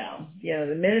it. Yeah, you know,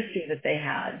 the ministry that they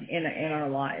had in our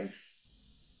lives.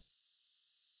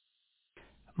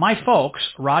 My folks,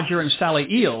 Roger and Sally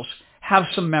Eels, have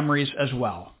some memories as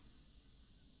well.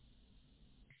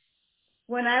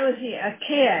 When I was a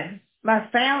kid, my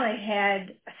family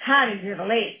had a cottage at a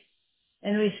lake,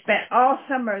 and we spent all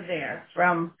summer there,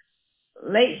 from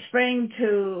late spring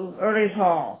to early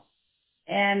fall,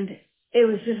 and it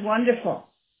was just wonderful.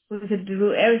 We could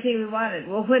do everything we wanted.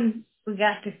 Well, when we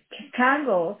got to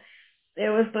Congo,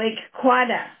 there was Lake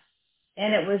Quada,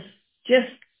 and it was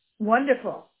just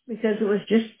wonderful because it was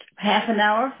just half an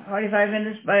hour, 45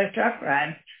 minutes by a truck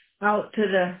ride out to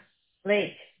the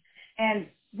lake. And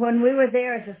when we were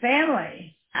there as a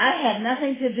family, I had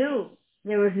nothing to do.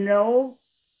 There was no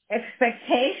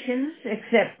expectations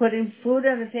except putting food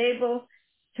on the table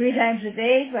 3 times a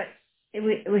day, but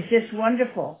it was just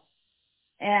wonderful.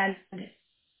 And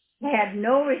I had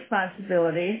no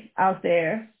responsibility out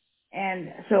there,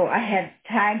 and so I had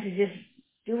time to just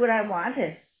do what I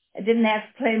wanted. I didn't have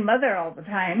to play mother all the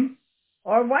time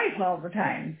or wife all the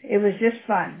time. It was just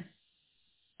fun.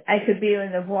 I could be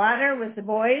in the water with the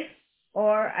boys,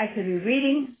 or I could be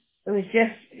reading. It was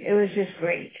just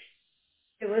great.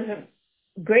 It was a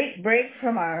great break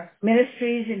from our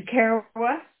ministries in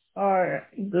Karawa or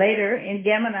later in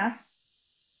Gemina.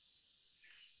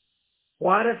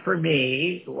 Quada for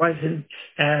me wasn't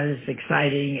as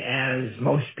exciting as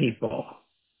most people.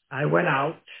 I went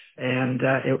out and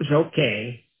it was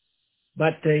okay.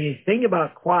 But the thing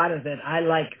about Quada that I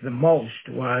liked the most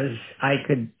was I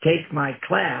could take my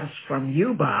class from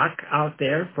UBach out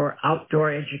there for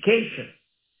outdoor education.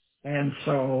 And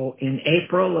so in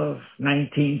April of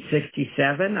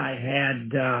 1967, I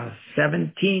had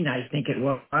 17, I think it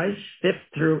was, 5th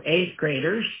through 8th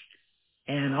graders.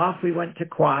 And off we went to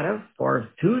Quada for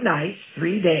 2 nights,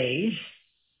 3 days,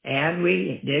 and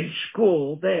we did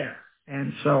school there.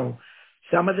 And so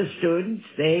some of the students,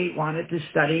 they wanted to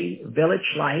study village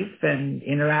life and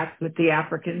interact with the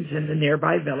Africans in the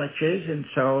nearby villages, and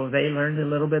so they learned a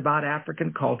little bit about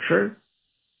African culture.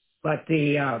 But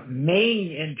the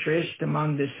main interest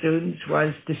among the students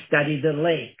was to study the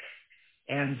lake.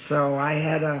 And so I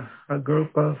had a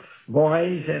group of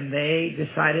boys, and they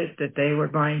decided that they were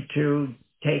going to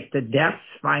take the depths,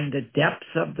 find the depths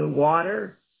of the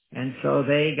water. And so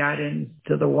they got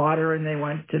into the water, and they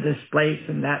went to this place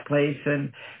and that place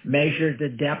and measured the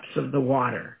depths of the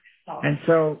water. And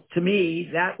so to me,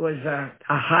 that was a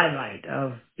highlight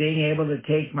of being able to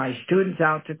take my students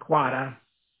out to Quada,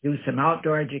 do some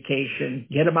outdoor education,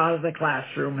 get them out of the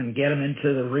classroom, and get them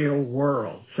into the real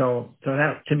world. So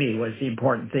that, to me, was the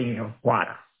important thing of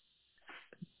Quada.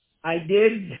 I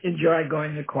did enjoy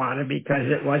going to Quada because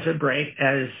it was a break,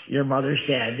 as your mother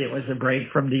said. It was a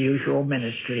break from the usual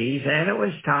ministries, and it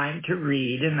was time to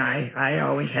read, and I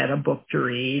always had a book to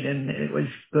read, and it was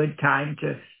good time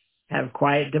to have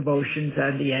quiet devotions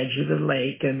on the edge of the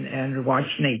lake and watch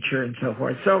nature and so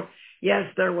forth. So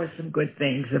yes, there was some good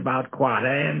things about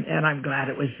Quada, and I'm glad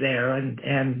it was there,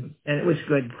 and it was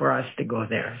good for us to go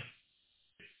there.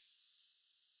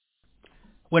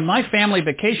 When my family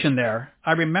vacationed there,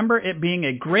 I remember it being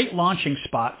a great launching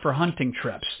spot for hunting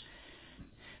trips.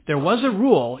 There was a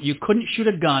rule you couldn't shoot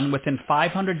a gun within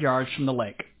 500 yards from the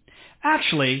lake.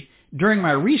 Actually, during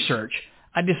my research,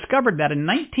 I discovered that in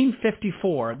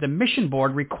 1954, the Mission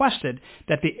Board requested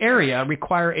that the area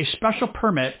require a special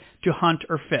permit to hunt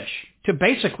or fish, to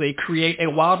basically create a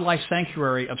wildlife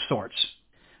sanctuary of sorts.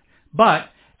 But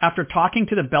after talking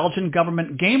to the Belgian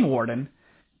government game warden,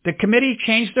 the committee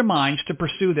changed their minds to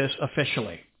pursue this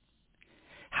officially.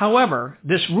 However,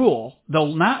 this rule,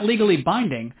 though not legally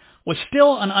binding, was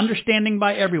still an understanding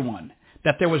by everyone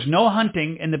that there was no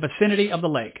hunting in the vicinity of the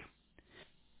lake.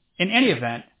 In any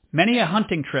event, many a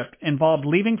hunting trip involved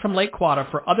leaving from Lake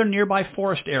Quaddah for other nearby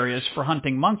forest areas for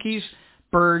hunting monkeys,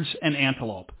 birds, and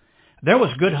antelope. There was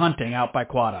good hunting out by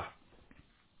Quaddah.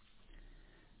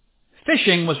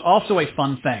 Fishing was also a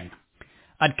fun thing.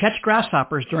 I'd catch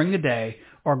grasshoppers during the day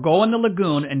or go in the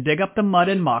lagoon and dig up the mud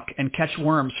and muck and catch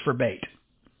worms for bait.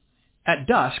 At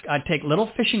dusk, I'd take little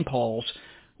fishing poles,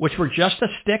 which were just a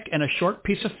stick and a short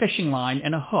piece of fishing line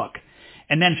and a hook,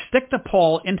 and then stick the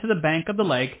pole into the bank of the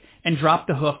lake and drop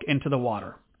the hook into the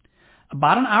water.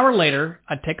 About an hour later,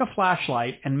 I'd take a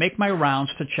flashlight and make my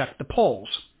rounds to check the poles.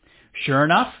 Sure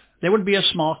enough, there would be a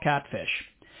small catfish.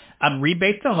 I'd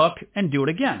rebait the hook and do it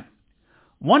again.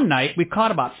 One night, we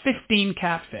caught about 15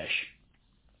 catfish.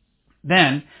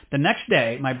 Then, the next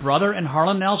day, my brother and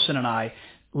Harlan Nelson and I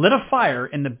lit a fire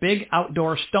in the big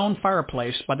outdoor stone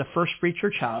fireplace by the First Free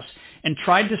Church house and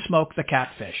tried to smoke the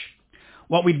catfish.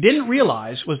 What we didn't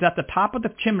realize was that the top of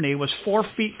the chimney was 4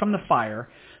 feet from the fire,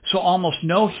 so almost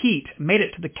no heat made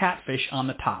it to the catfish on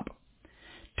the top.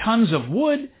 Tons of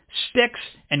wood, sticks,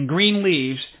 and green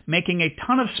leaves, making a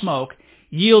ton of smoke,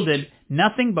 yielded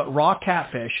nothing but raw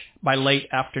catfish by late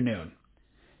afternoon.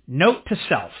 Note to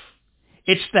self,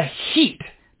 it's the heat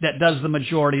that does the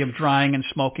majority of drying and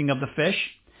smoking of the fish.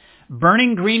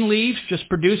 Burning green leaves just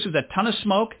produces a ton of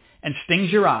smoke and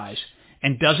stings your eyes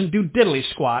and doesn't do diddly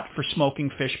squat for smoking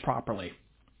fish properly.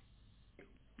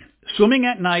 Swimming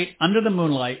at night under the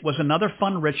moonlight was another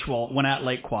fun ritual when at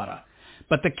Lake Quaddah,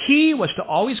 but the key was to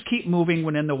always keep moving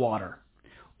when in the water.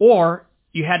 Or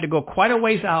you had to go quite a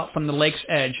ways out from the lake's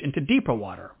edge into deeper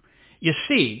water. You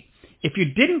see, if you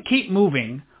didn't keep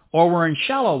moving or were in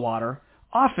shallow water,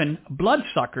 often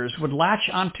bloodsuckers would latch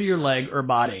onto your leg or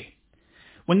body.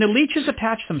 When the leeches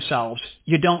attach themselves,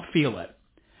 you don't feel it.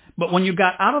 But when you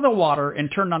got out of the water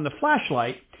and turned on the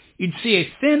flashlight, you'd see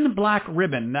a thin black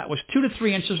ribbon that was 2 to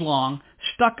 3 inches long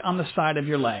stuck on the side of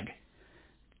your leg.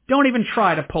 Don't even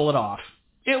try to pull it off.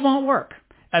 It won't work,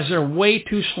 as they're way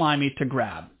too slimy to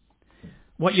grab.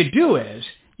 What you do is,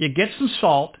 you get some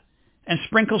salt and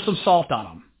sprinkle some salt on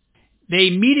them. They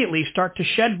immediately start to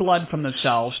shed blood from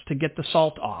themselves to get the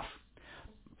salt off.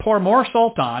 Pour more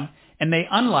salt on, and they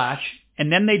unlatch,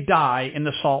 and then they die in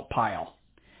the salt pile.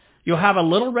 You'll have a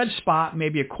little red spot,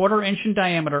 maybe a 1/4 inch in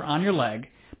diameter on your leg,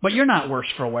 but you're not worse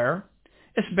for wear.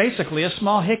 It's basically a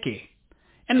small hickey,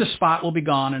 and the spot will be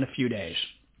gone in a few days.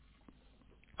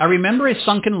 I remember a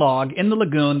sunken log in the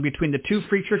lagoon between the 2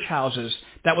 Free Church houses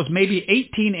that was maybe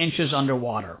 18 inches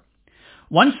underwater.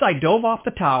 Once I dove off the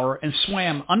tower and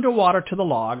swam underwater to the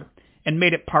log and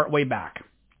made it part way back.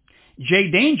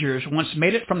 Jay Dangers once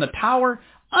made it from the tower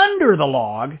under the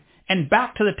log and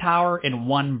back to the tower in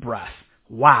one breath.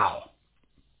 Wow.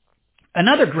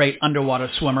 Another great underwater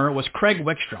swimmer was Craig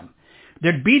Wickstrom.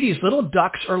 There'd be these little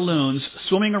ducks or loons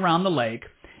swimming around the lake,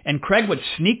 and Craig would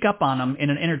sneak up on them in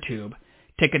an inner tube,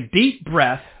 take a deep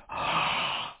breath,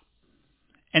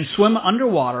 and swim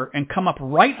underwater and come up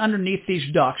right underneath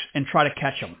these ducks and try to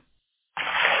catch them.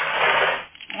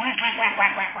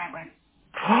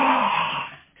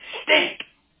 Stink!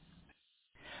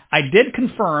 I did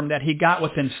confirm that he got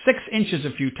within 6 inches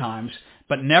a few times,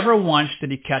 but never once did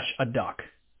he catch a duck.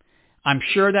 I'm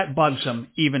sure that bugs him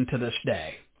even to this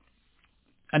day.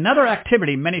 Another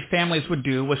activity many families would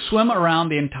do was swim around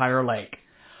the entire lake.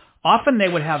 Often they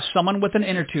would have someone with an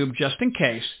inner tube just in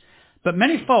case, but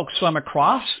many folks swam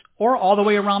across or all the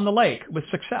way around the lake with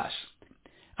success.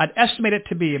 I'd estimate it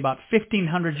to be about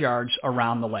 1,500 yards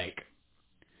around the lake.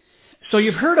 So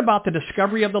you've heard about the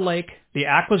discovery of the lake, the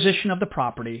acquisition of the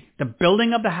property, the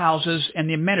building of the houses, and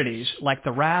the amenities like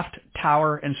the raft,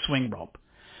 tower, and swing rope.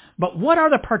 But what are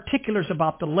the particulars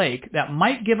about the lake that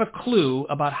might give a clue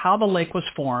about how the lake was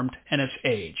formed and its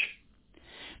age?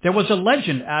 There was a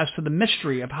legend as to the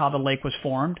mystery of how the lake was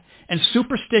formed, and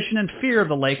superstition and fear of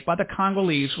the lake by the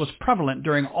Congolese was prevalent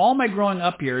during all my growing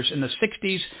up years in the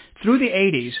 60s through the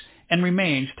 80s and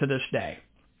remains to this day.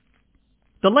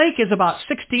 The lake is about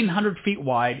 1,600 feet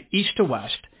wide east to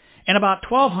west and about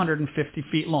 1,250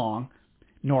 feet long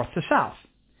north to south.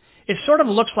 It sort of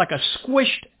looks like a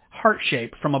squished heart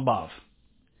shape from above.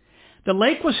 The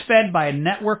lake was fed by a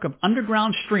network of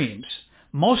underground streams,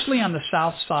 mostly on the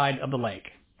south side of the lake.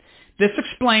 This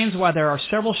explains why there are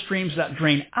several streams that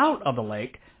drain out of the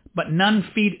lake, but none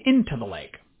feed into the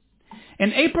lake.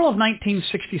 In April of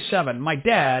 1967, my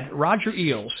dad, Roger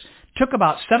Eels, took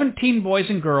about 17 boys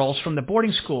and girls from the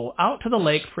boarding school out to the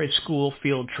lake for a school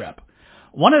field trip.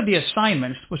 One of the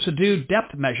assignments was to do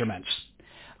depth measurements.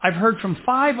 I've heard from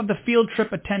 5 of the field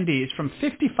trip attendees from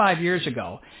 55 years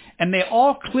ago, and they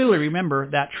all clearly remember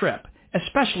that trip,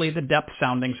 especially the depth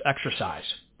soundings exercise.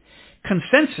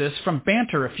 Consensus from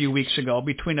banter a few weeks ago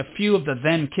between a few of the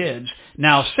then kids,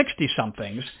 now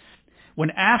 60-somethings,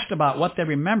 when asked about what they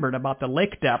remembered about the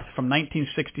lake depth from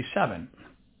 1967,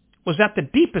 was that the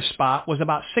deepest spot was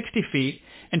about 60 feet,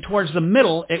 and towards the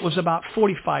middle it was about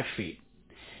 45 feet.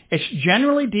 It's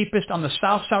generally deepest on the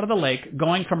south side of the lake,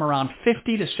 going from around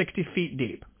 50 to 60 feet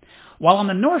deep, while on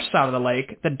the north side of the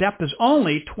lake, the depth is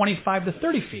only 25 to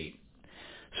 30 feet.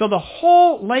 So the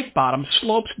whole lake bottom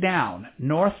slopes down,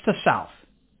 north to south.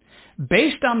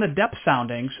 Based on the depth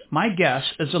soundings, my guess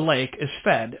is the lake is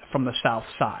fed from the south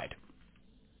side.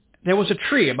 There was a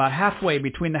tree about halfway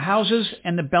between the houses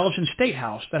and the Belgian State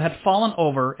House that had fallen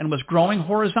over and was growing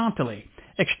horizontally,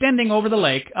 extending over the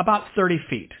lake about 30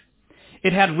 feet.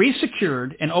 It had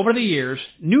resecured, and over the years,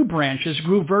 new branches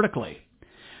grew vertically.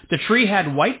 The tree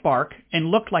had white bark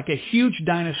and looked like a huge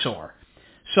dinosaur,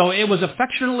 so it was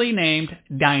affectionately named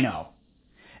Dino.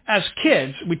 As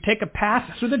kids, we'd take a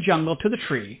path through the jungle to the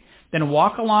tree, then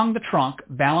walk along the trunk,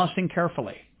 balancing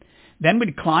carefully. Then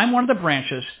we'd climb one of the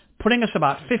branches, putting us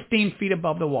about 15 feet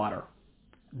above the water.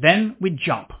 Then we'd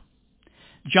jump.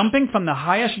 Jumping from the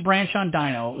highest branch on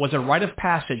Dino was a rite of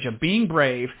passage of being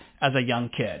brave as a young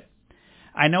kid.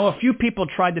 I know a few people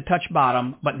tried to touch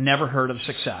bottom, but never heard of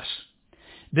success.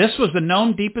 This was the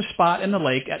known deepest spot in the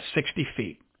lake at 60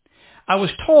 feet. I was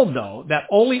told, though, that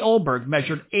Ole Olberg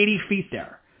measured 80 feet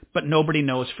there, but nobody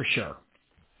knows for sure.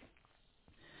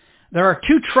 There are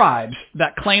two tribes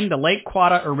that claim the Lake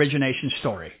Quatta origination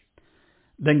story,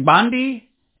 the Ngbandi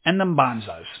and the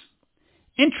Mbanzas.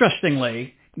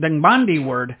 Interestingly, the Ngbandi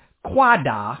word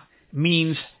Quada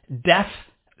means death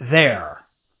there.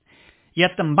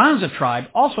 Yet the Mbanza tribe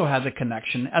also has a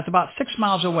connection, as about 6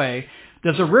 miles away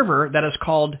there's a river that is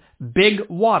called Big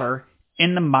Water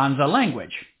in the Mbanza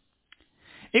language.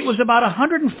 It was about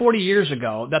 140 years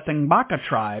ago that the Mbaka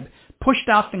tribe pushed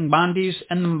out the Ngbandis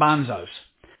and the Mbanzas.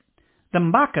 The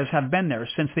Mbakas have been there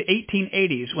since the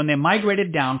 1880s when they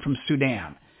migrated down from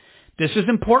Sudan. This is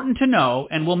important to know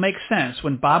and will make sense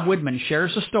when Bob Widman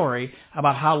shares the story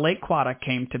about how Lake Quatta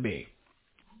came to be.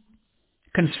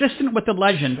 Consistent with the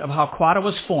legend of how Quatta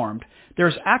was formed, there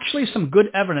is actually some good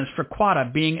evidence for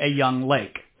Quatta being a young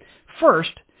lake.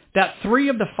 First, that 3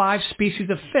 of the 5 species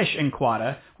of fish in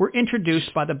Quatta were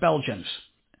introduced by the Belgians.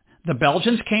 The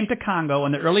Belgians came to Congo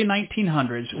in the early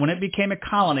 1900s when it became a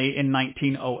colony in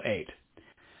 1908.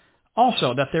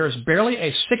 Also, that there is barely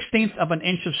a 1/16 of an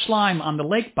inch of slime on the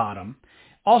lake bottom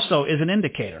also is an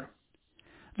indicator.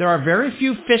 There are very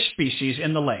few fish species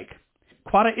in the lake.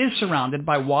 Quatta is surrounded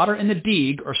by water in the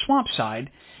Deeg or swamp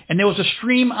side, and there was a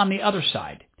stream on the other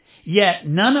side. Yet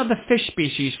none of the fish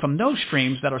species from those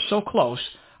streams that are so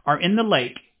close are in the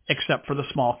lake except for the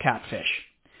small catfish.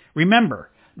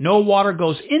 Remember, no water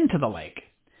goes into the lake.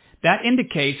 That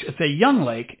indicates it's a young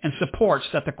lake and supports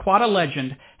that the Quatta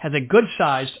legend has a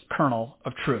good-sized kernel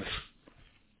of truth.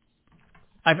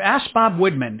 I've asked Bob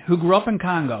Widman, who grew up in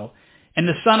Congo, and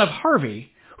the son of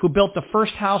Harvey, who built the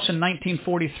first house in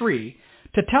 1943,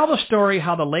 to tell the story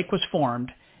how the lake was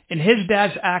formed and his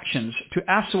dad's actions to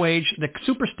assuage the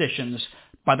superstitions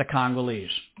by the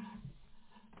Congolese.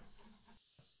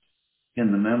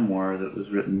 In the memoir that was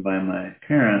written by my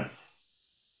parents,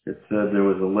 it said there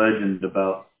was a legend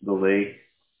about the lake,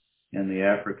 and the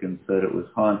Africans said it was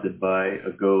haunted by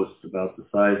a ghost about the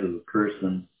size of a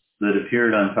person that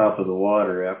appeared on top of the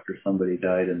water after somebody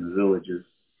died in the villages,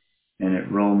 and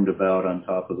it roamed about on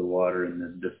top of the water and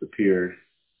then disappeared.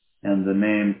 And the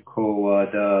name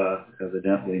Kowada,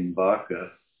 evidently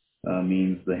Mbaka,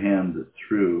 means the hand that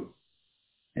threw.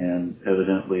 And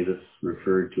evidently this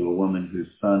referred to a woman whose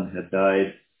son had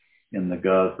died in the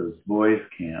Gaza's boys'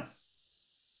 camp.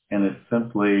 And it's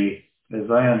simply,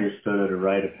 as I understood it, a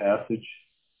rite of passage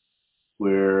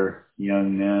where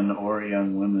young men or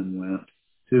young women went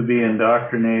to be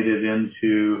indoctrinated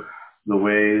into the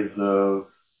ways of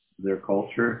their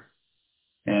culture.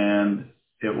 And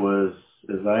it was,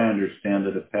 as I understand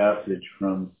it, a passage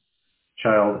from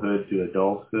childhood to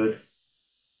adulthood.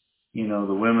 You know,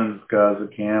 the women's Gaza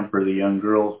camp or the young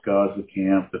girls' Gaza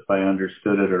camp, if I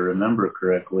understood it or remember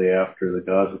correctly, after the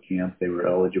Gaza camp, they were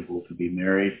eligible to be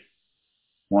married.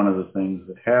 One of the things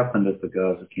that happened at the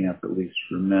Gaza camp, at least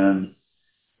for men,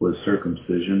 was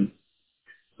circumcision.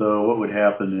 So what would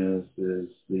happen is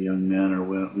the young men or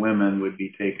women would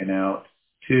be taken out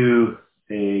to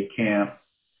a camp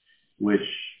which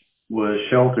was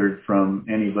sheltered from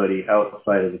anybody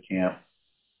outside of the camp.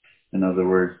 In other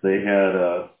words, they had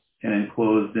an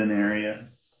enclosed-in area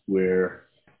where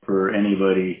for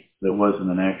anybody that wasn't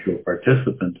an actual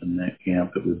participant in that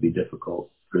camp, it would be difficult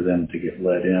for them to get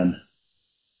let in.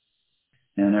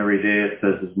 And every day it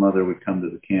says his mother would come to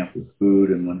the camp with food,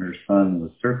 and when her son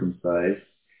was circumcised,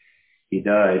 he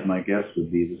died. My guess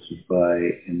would be this was by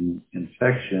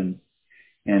infection,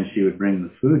 and she would bring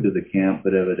the food to the camp,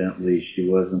 but evidently she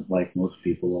wasn't, like most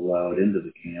people, allowed into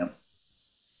the camp.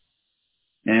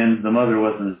 And the mother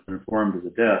wasn't informed of the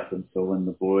death, and so when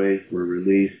the boys were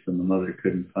released and the mother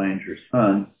couldn't find her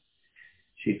son,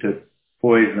 she took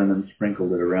poison and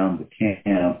sprinkled it around the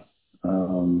camp.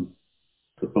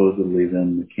 Supposedly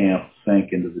then the camp sank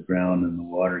into the ground and the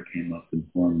water came up and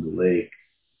formed a lake.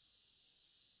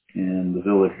 And the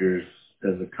villagers,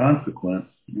 as a consequence,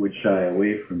 would shy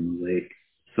away from the lake.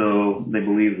 So they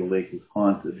believe the lake was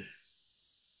haunted.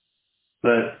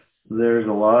 But there's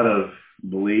a lot of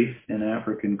belief in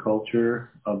African culture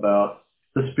about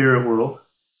the spirit world.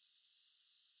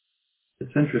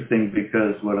 It's interesting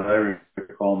because what I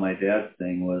recall my dad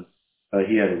saying was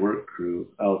he had a work crew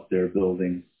out there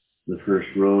building the first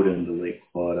road into Lake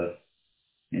Quaddah.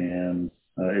 And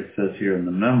it says here in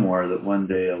the memoir that one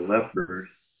day a leopard,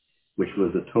 which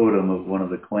was a totem of one of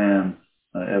the clans,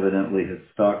 evidently had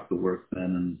stalked the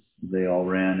workmen, and they all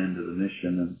ran into the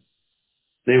mission. And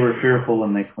they were fearful,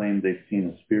 and they claimed they'd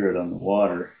seen a spirit on the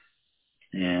water,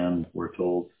 and were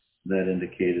told that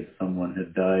indicated someone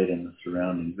had died in the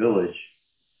surrounding village.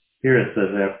 Here it says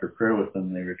after prayer with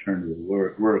them, they returned to the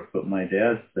work. But my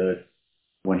dad said,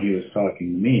 when he was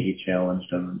talking to me, he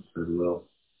challenged them and said, well,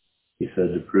 he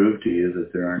said, to prove to you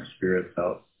that there aren't spirits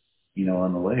out,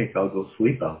 on the lake, I'll go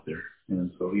sleep out there.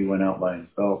 And so he went out by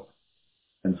himself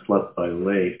and slept by the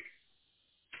lake,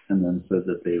 and then said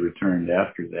that they returned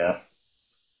after that.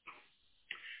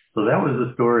 So that was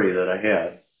the story that I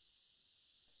had.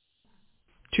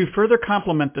 To further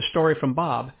complement the story from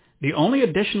Bob, the only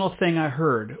additional thing I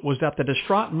heard was that the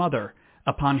distraught mother,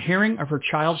 upon hearing of her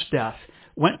child's death,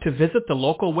 went to visit the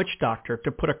local witch doctor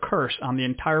to put a curse on the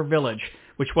entire village,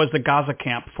 which was the Gaza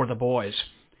camp for the boys.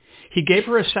 He gave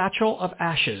her a satchel of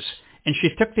ashes, and she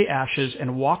took the ashes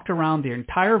and walked around the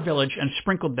entire village and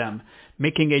sprinkled them,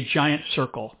 making a giant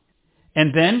circle.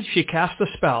 And then she cast the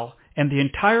spell, and the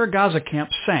entire Gaza camp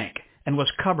sank and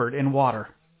was covered in water.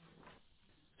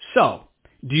 So,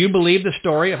 do you believe the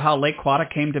story of how Lake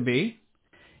Quaddah came to be?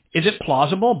 Is it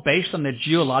plausible based on the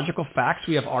geological facts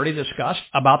we have already discussed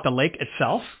about the lake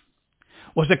itself?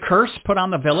 Was a curse put on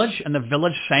the village and the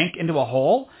village sank into a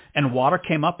hole and water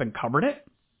came up and covered it?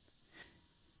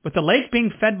 With the lake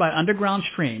being fed by underground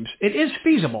streams, it is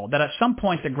feasible that at some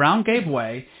point the ground gave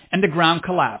way and the ground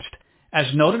collapsed,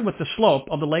 as noted with the slope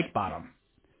of the lake bottom.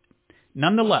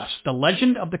 Nonetheless, the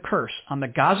legend of the curse on the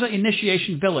Gaza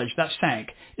initiation village that sank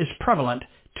is prevalent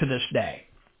to this day.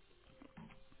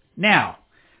 Now,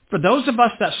 for those of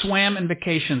us that swam and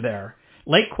vacationed there,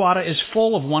 Lake Quaddah is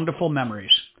full of wonderful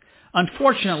memories.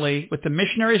 Unfortunately, with the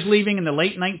missionaries leaving in the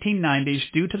late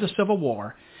 1990s due to the Civil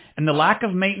War and the lack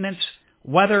of maintenance,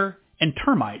 weather, and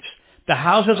termites, the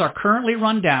houses are currently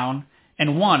run down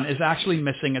and one is actually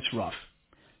missing its roof.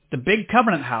 The Big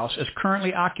Covenant House is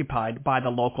currently occupied by the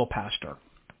local pastor.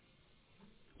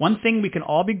 One thing we can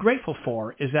all be grateful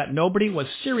for is that nobody was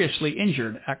seriously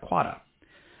injured at Quaddah.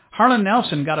 Harlan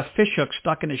Nelson got a fish hook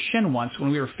stuck in his shin once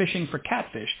when we were fishing for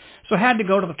catfish, so had to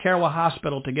go to the Karawa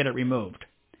Hospital to get it removed.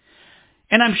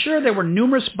 And I'm sure there were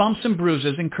numerous bumps and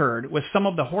bruises incurred with some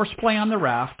of the horseplay on the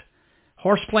raft,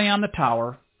 horseplay on the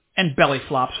tower, and belly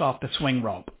flops off the swing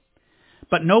rope.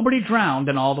 But nobody drowned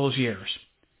in all those years.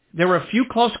 There were a few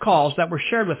close calls that were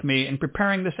shared with me in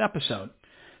preparing this episode.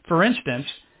 For instance,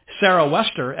 Sarah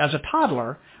Wester, as a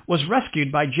toddler, was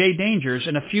rescued by Jay Dangers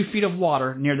in a few feet of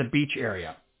water near the beach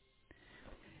area.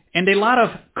 And a lot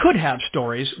of could-have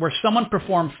stories where someone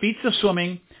performed feats of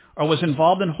swimming or was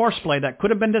involved in horseplay that could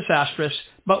have been disastrous,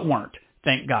 but weren't,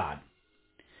 thank God.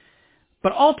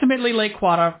 But ultimately, Lake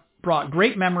Quaddah brought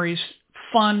great memories,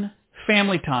 fun,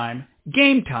 family time,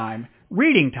 game time,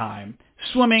 reading time,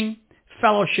 swimming,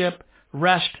 fellowship,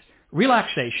 rest,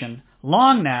 relaxation,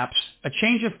 long naps, a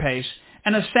change of pace,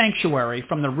 and a sanctuary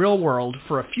from the real world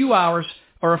for a few hours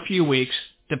or a few weeks,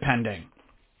 depending.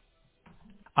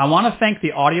 I want to thank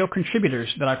the audio contributors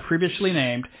that I previously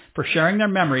named for sharing their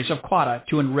memories of Quaddah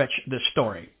to enrich this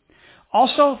story.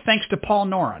 Also, thanks to Paul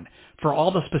Noren for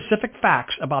all the specific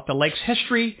facts about the lake's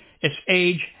history, its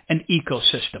age, and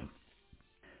ecosystem.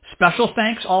 Special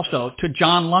thanks also to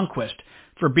John Lundquist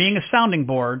for being a sounding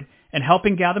board and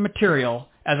helping gather material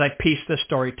as I piece this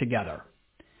story together.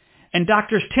 And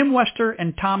Doctors Tim Wester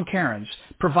and Tom Cairns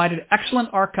provided excellent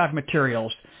archive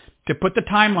materials to put the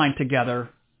timeline together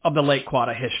of the Lake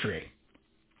Quaddah history.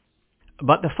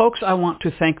 But the folks I want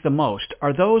to thank the most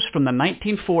are those from the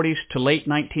 1940s to late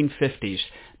 1950s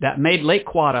that made Lake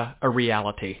Quaddah a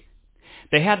reality.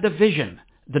 They had the vision,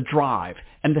 the drive,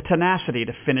 and the tenacity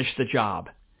to finish the job.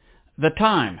 The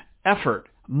time, effort,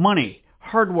 money,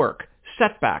 hard work,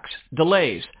 setbacks,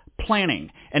 delays,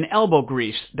 planning, and elbow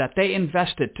grease that they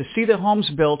invested to see the homes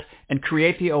built and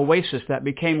create the oasis that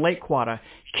became Lake Quaddah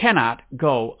cannot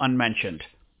go unmentioned.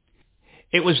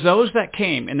 It was those that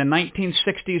came in the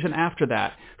 1960s and after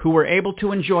that who were able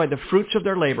to enjoy the fruits of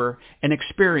their labor and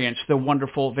experience the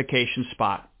wonderful vacation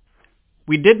spot.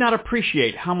 We did not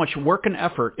appreciate how much work and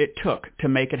effort it took to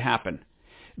make it happen.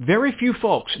 Very few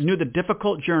folks knew the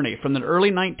difficult journey from the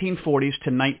early 1940s to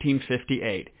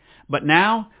 1958, but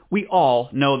now we all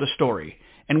know the story,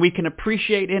 and we can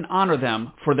appreciate and honor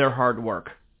them for their hard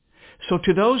work. So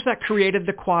to those that created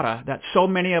the Quaddah that so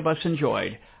many of us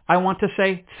enjoyed, I want to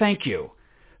say thank you,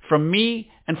 from me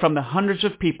and from the hundreds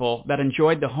of people that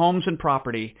enjoyed the homes and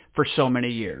property for so many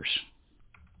years.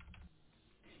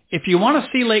 If you want to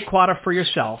see Lake Quaddah for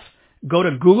yourself, go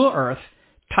to Google Earth,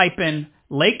 type in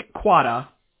Lake Quaddah,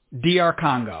 DR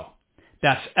Congo.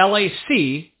 That's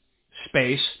LAC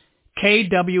space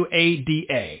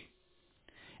KWADA.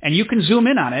 And you can zoom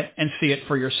in on it and see it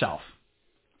for yourself.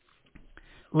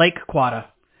 Lake Quaddah,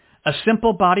 a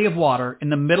simple body of water in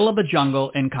the middle of the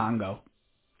jungle in Congo.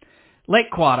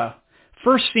 Lake Quaddah,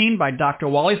 first seen by Dr.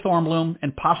 Wally Thornbloom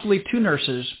and possibly two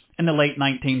nurses in the late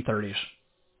 1930s.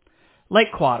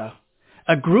 Lake Quaddah,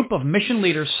 a group of mission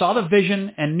leaders saw the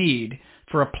vision and need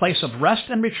for a place of rest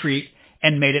and retreat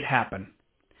and made it happen.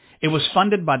 It was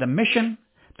funded by the mission,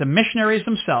 the missionaries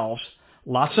themselves,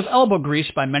 lots of elbow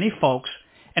grease by many folks,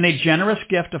 and a generous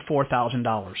gift of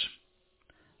 $4,000.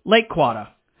 Lake Quaddah,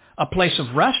 a place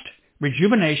of rest,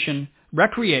 rejuvenation,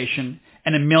 recreation,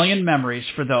 and a million memories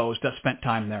for those that spent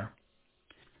time there.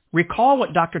 Recall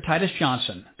what Dr. Titus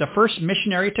Johnson, the first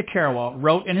missionary to Karawa,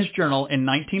 wrote in his journal in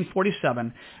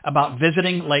 1947 about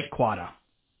visiting Lake Quaddah.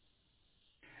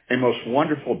 A most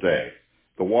wonderful day.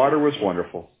 The water was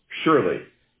wonderful. Surely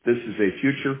this is a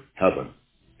future heaven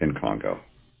in Congo.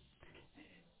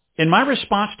 And my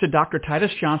response to Dr.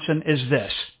 Titus Johnson is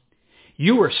this: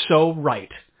 you were so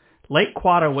right. Lake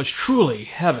Quaddah was truly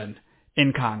heaven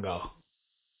in Congo.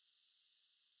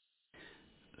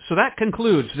 So that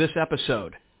concludes this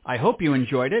episode. I hope you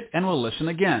enjoyed it and will listen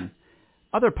again.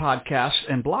 Other podcasts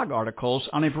and blog articles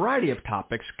on a variety of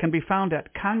topics can be found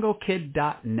at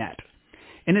congokid.net.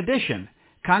 In addition,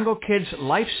 Congo Kids'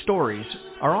 life stories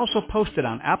are also posted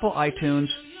on Apple iTunes,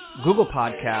 Google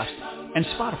Podcast, and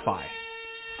Spotify.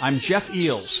 I'm Jeff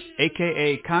Eels,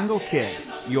 a.k.a. Congo Kid,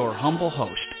 your humble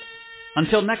host.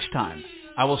 Until next time,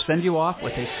 I will send you off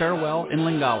with a farewell in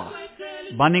Lingala.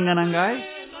 Baninganangai,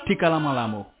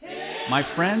 Tikalamalamu. My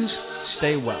friends,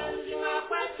 stay well.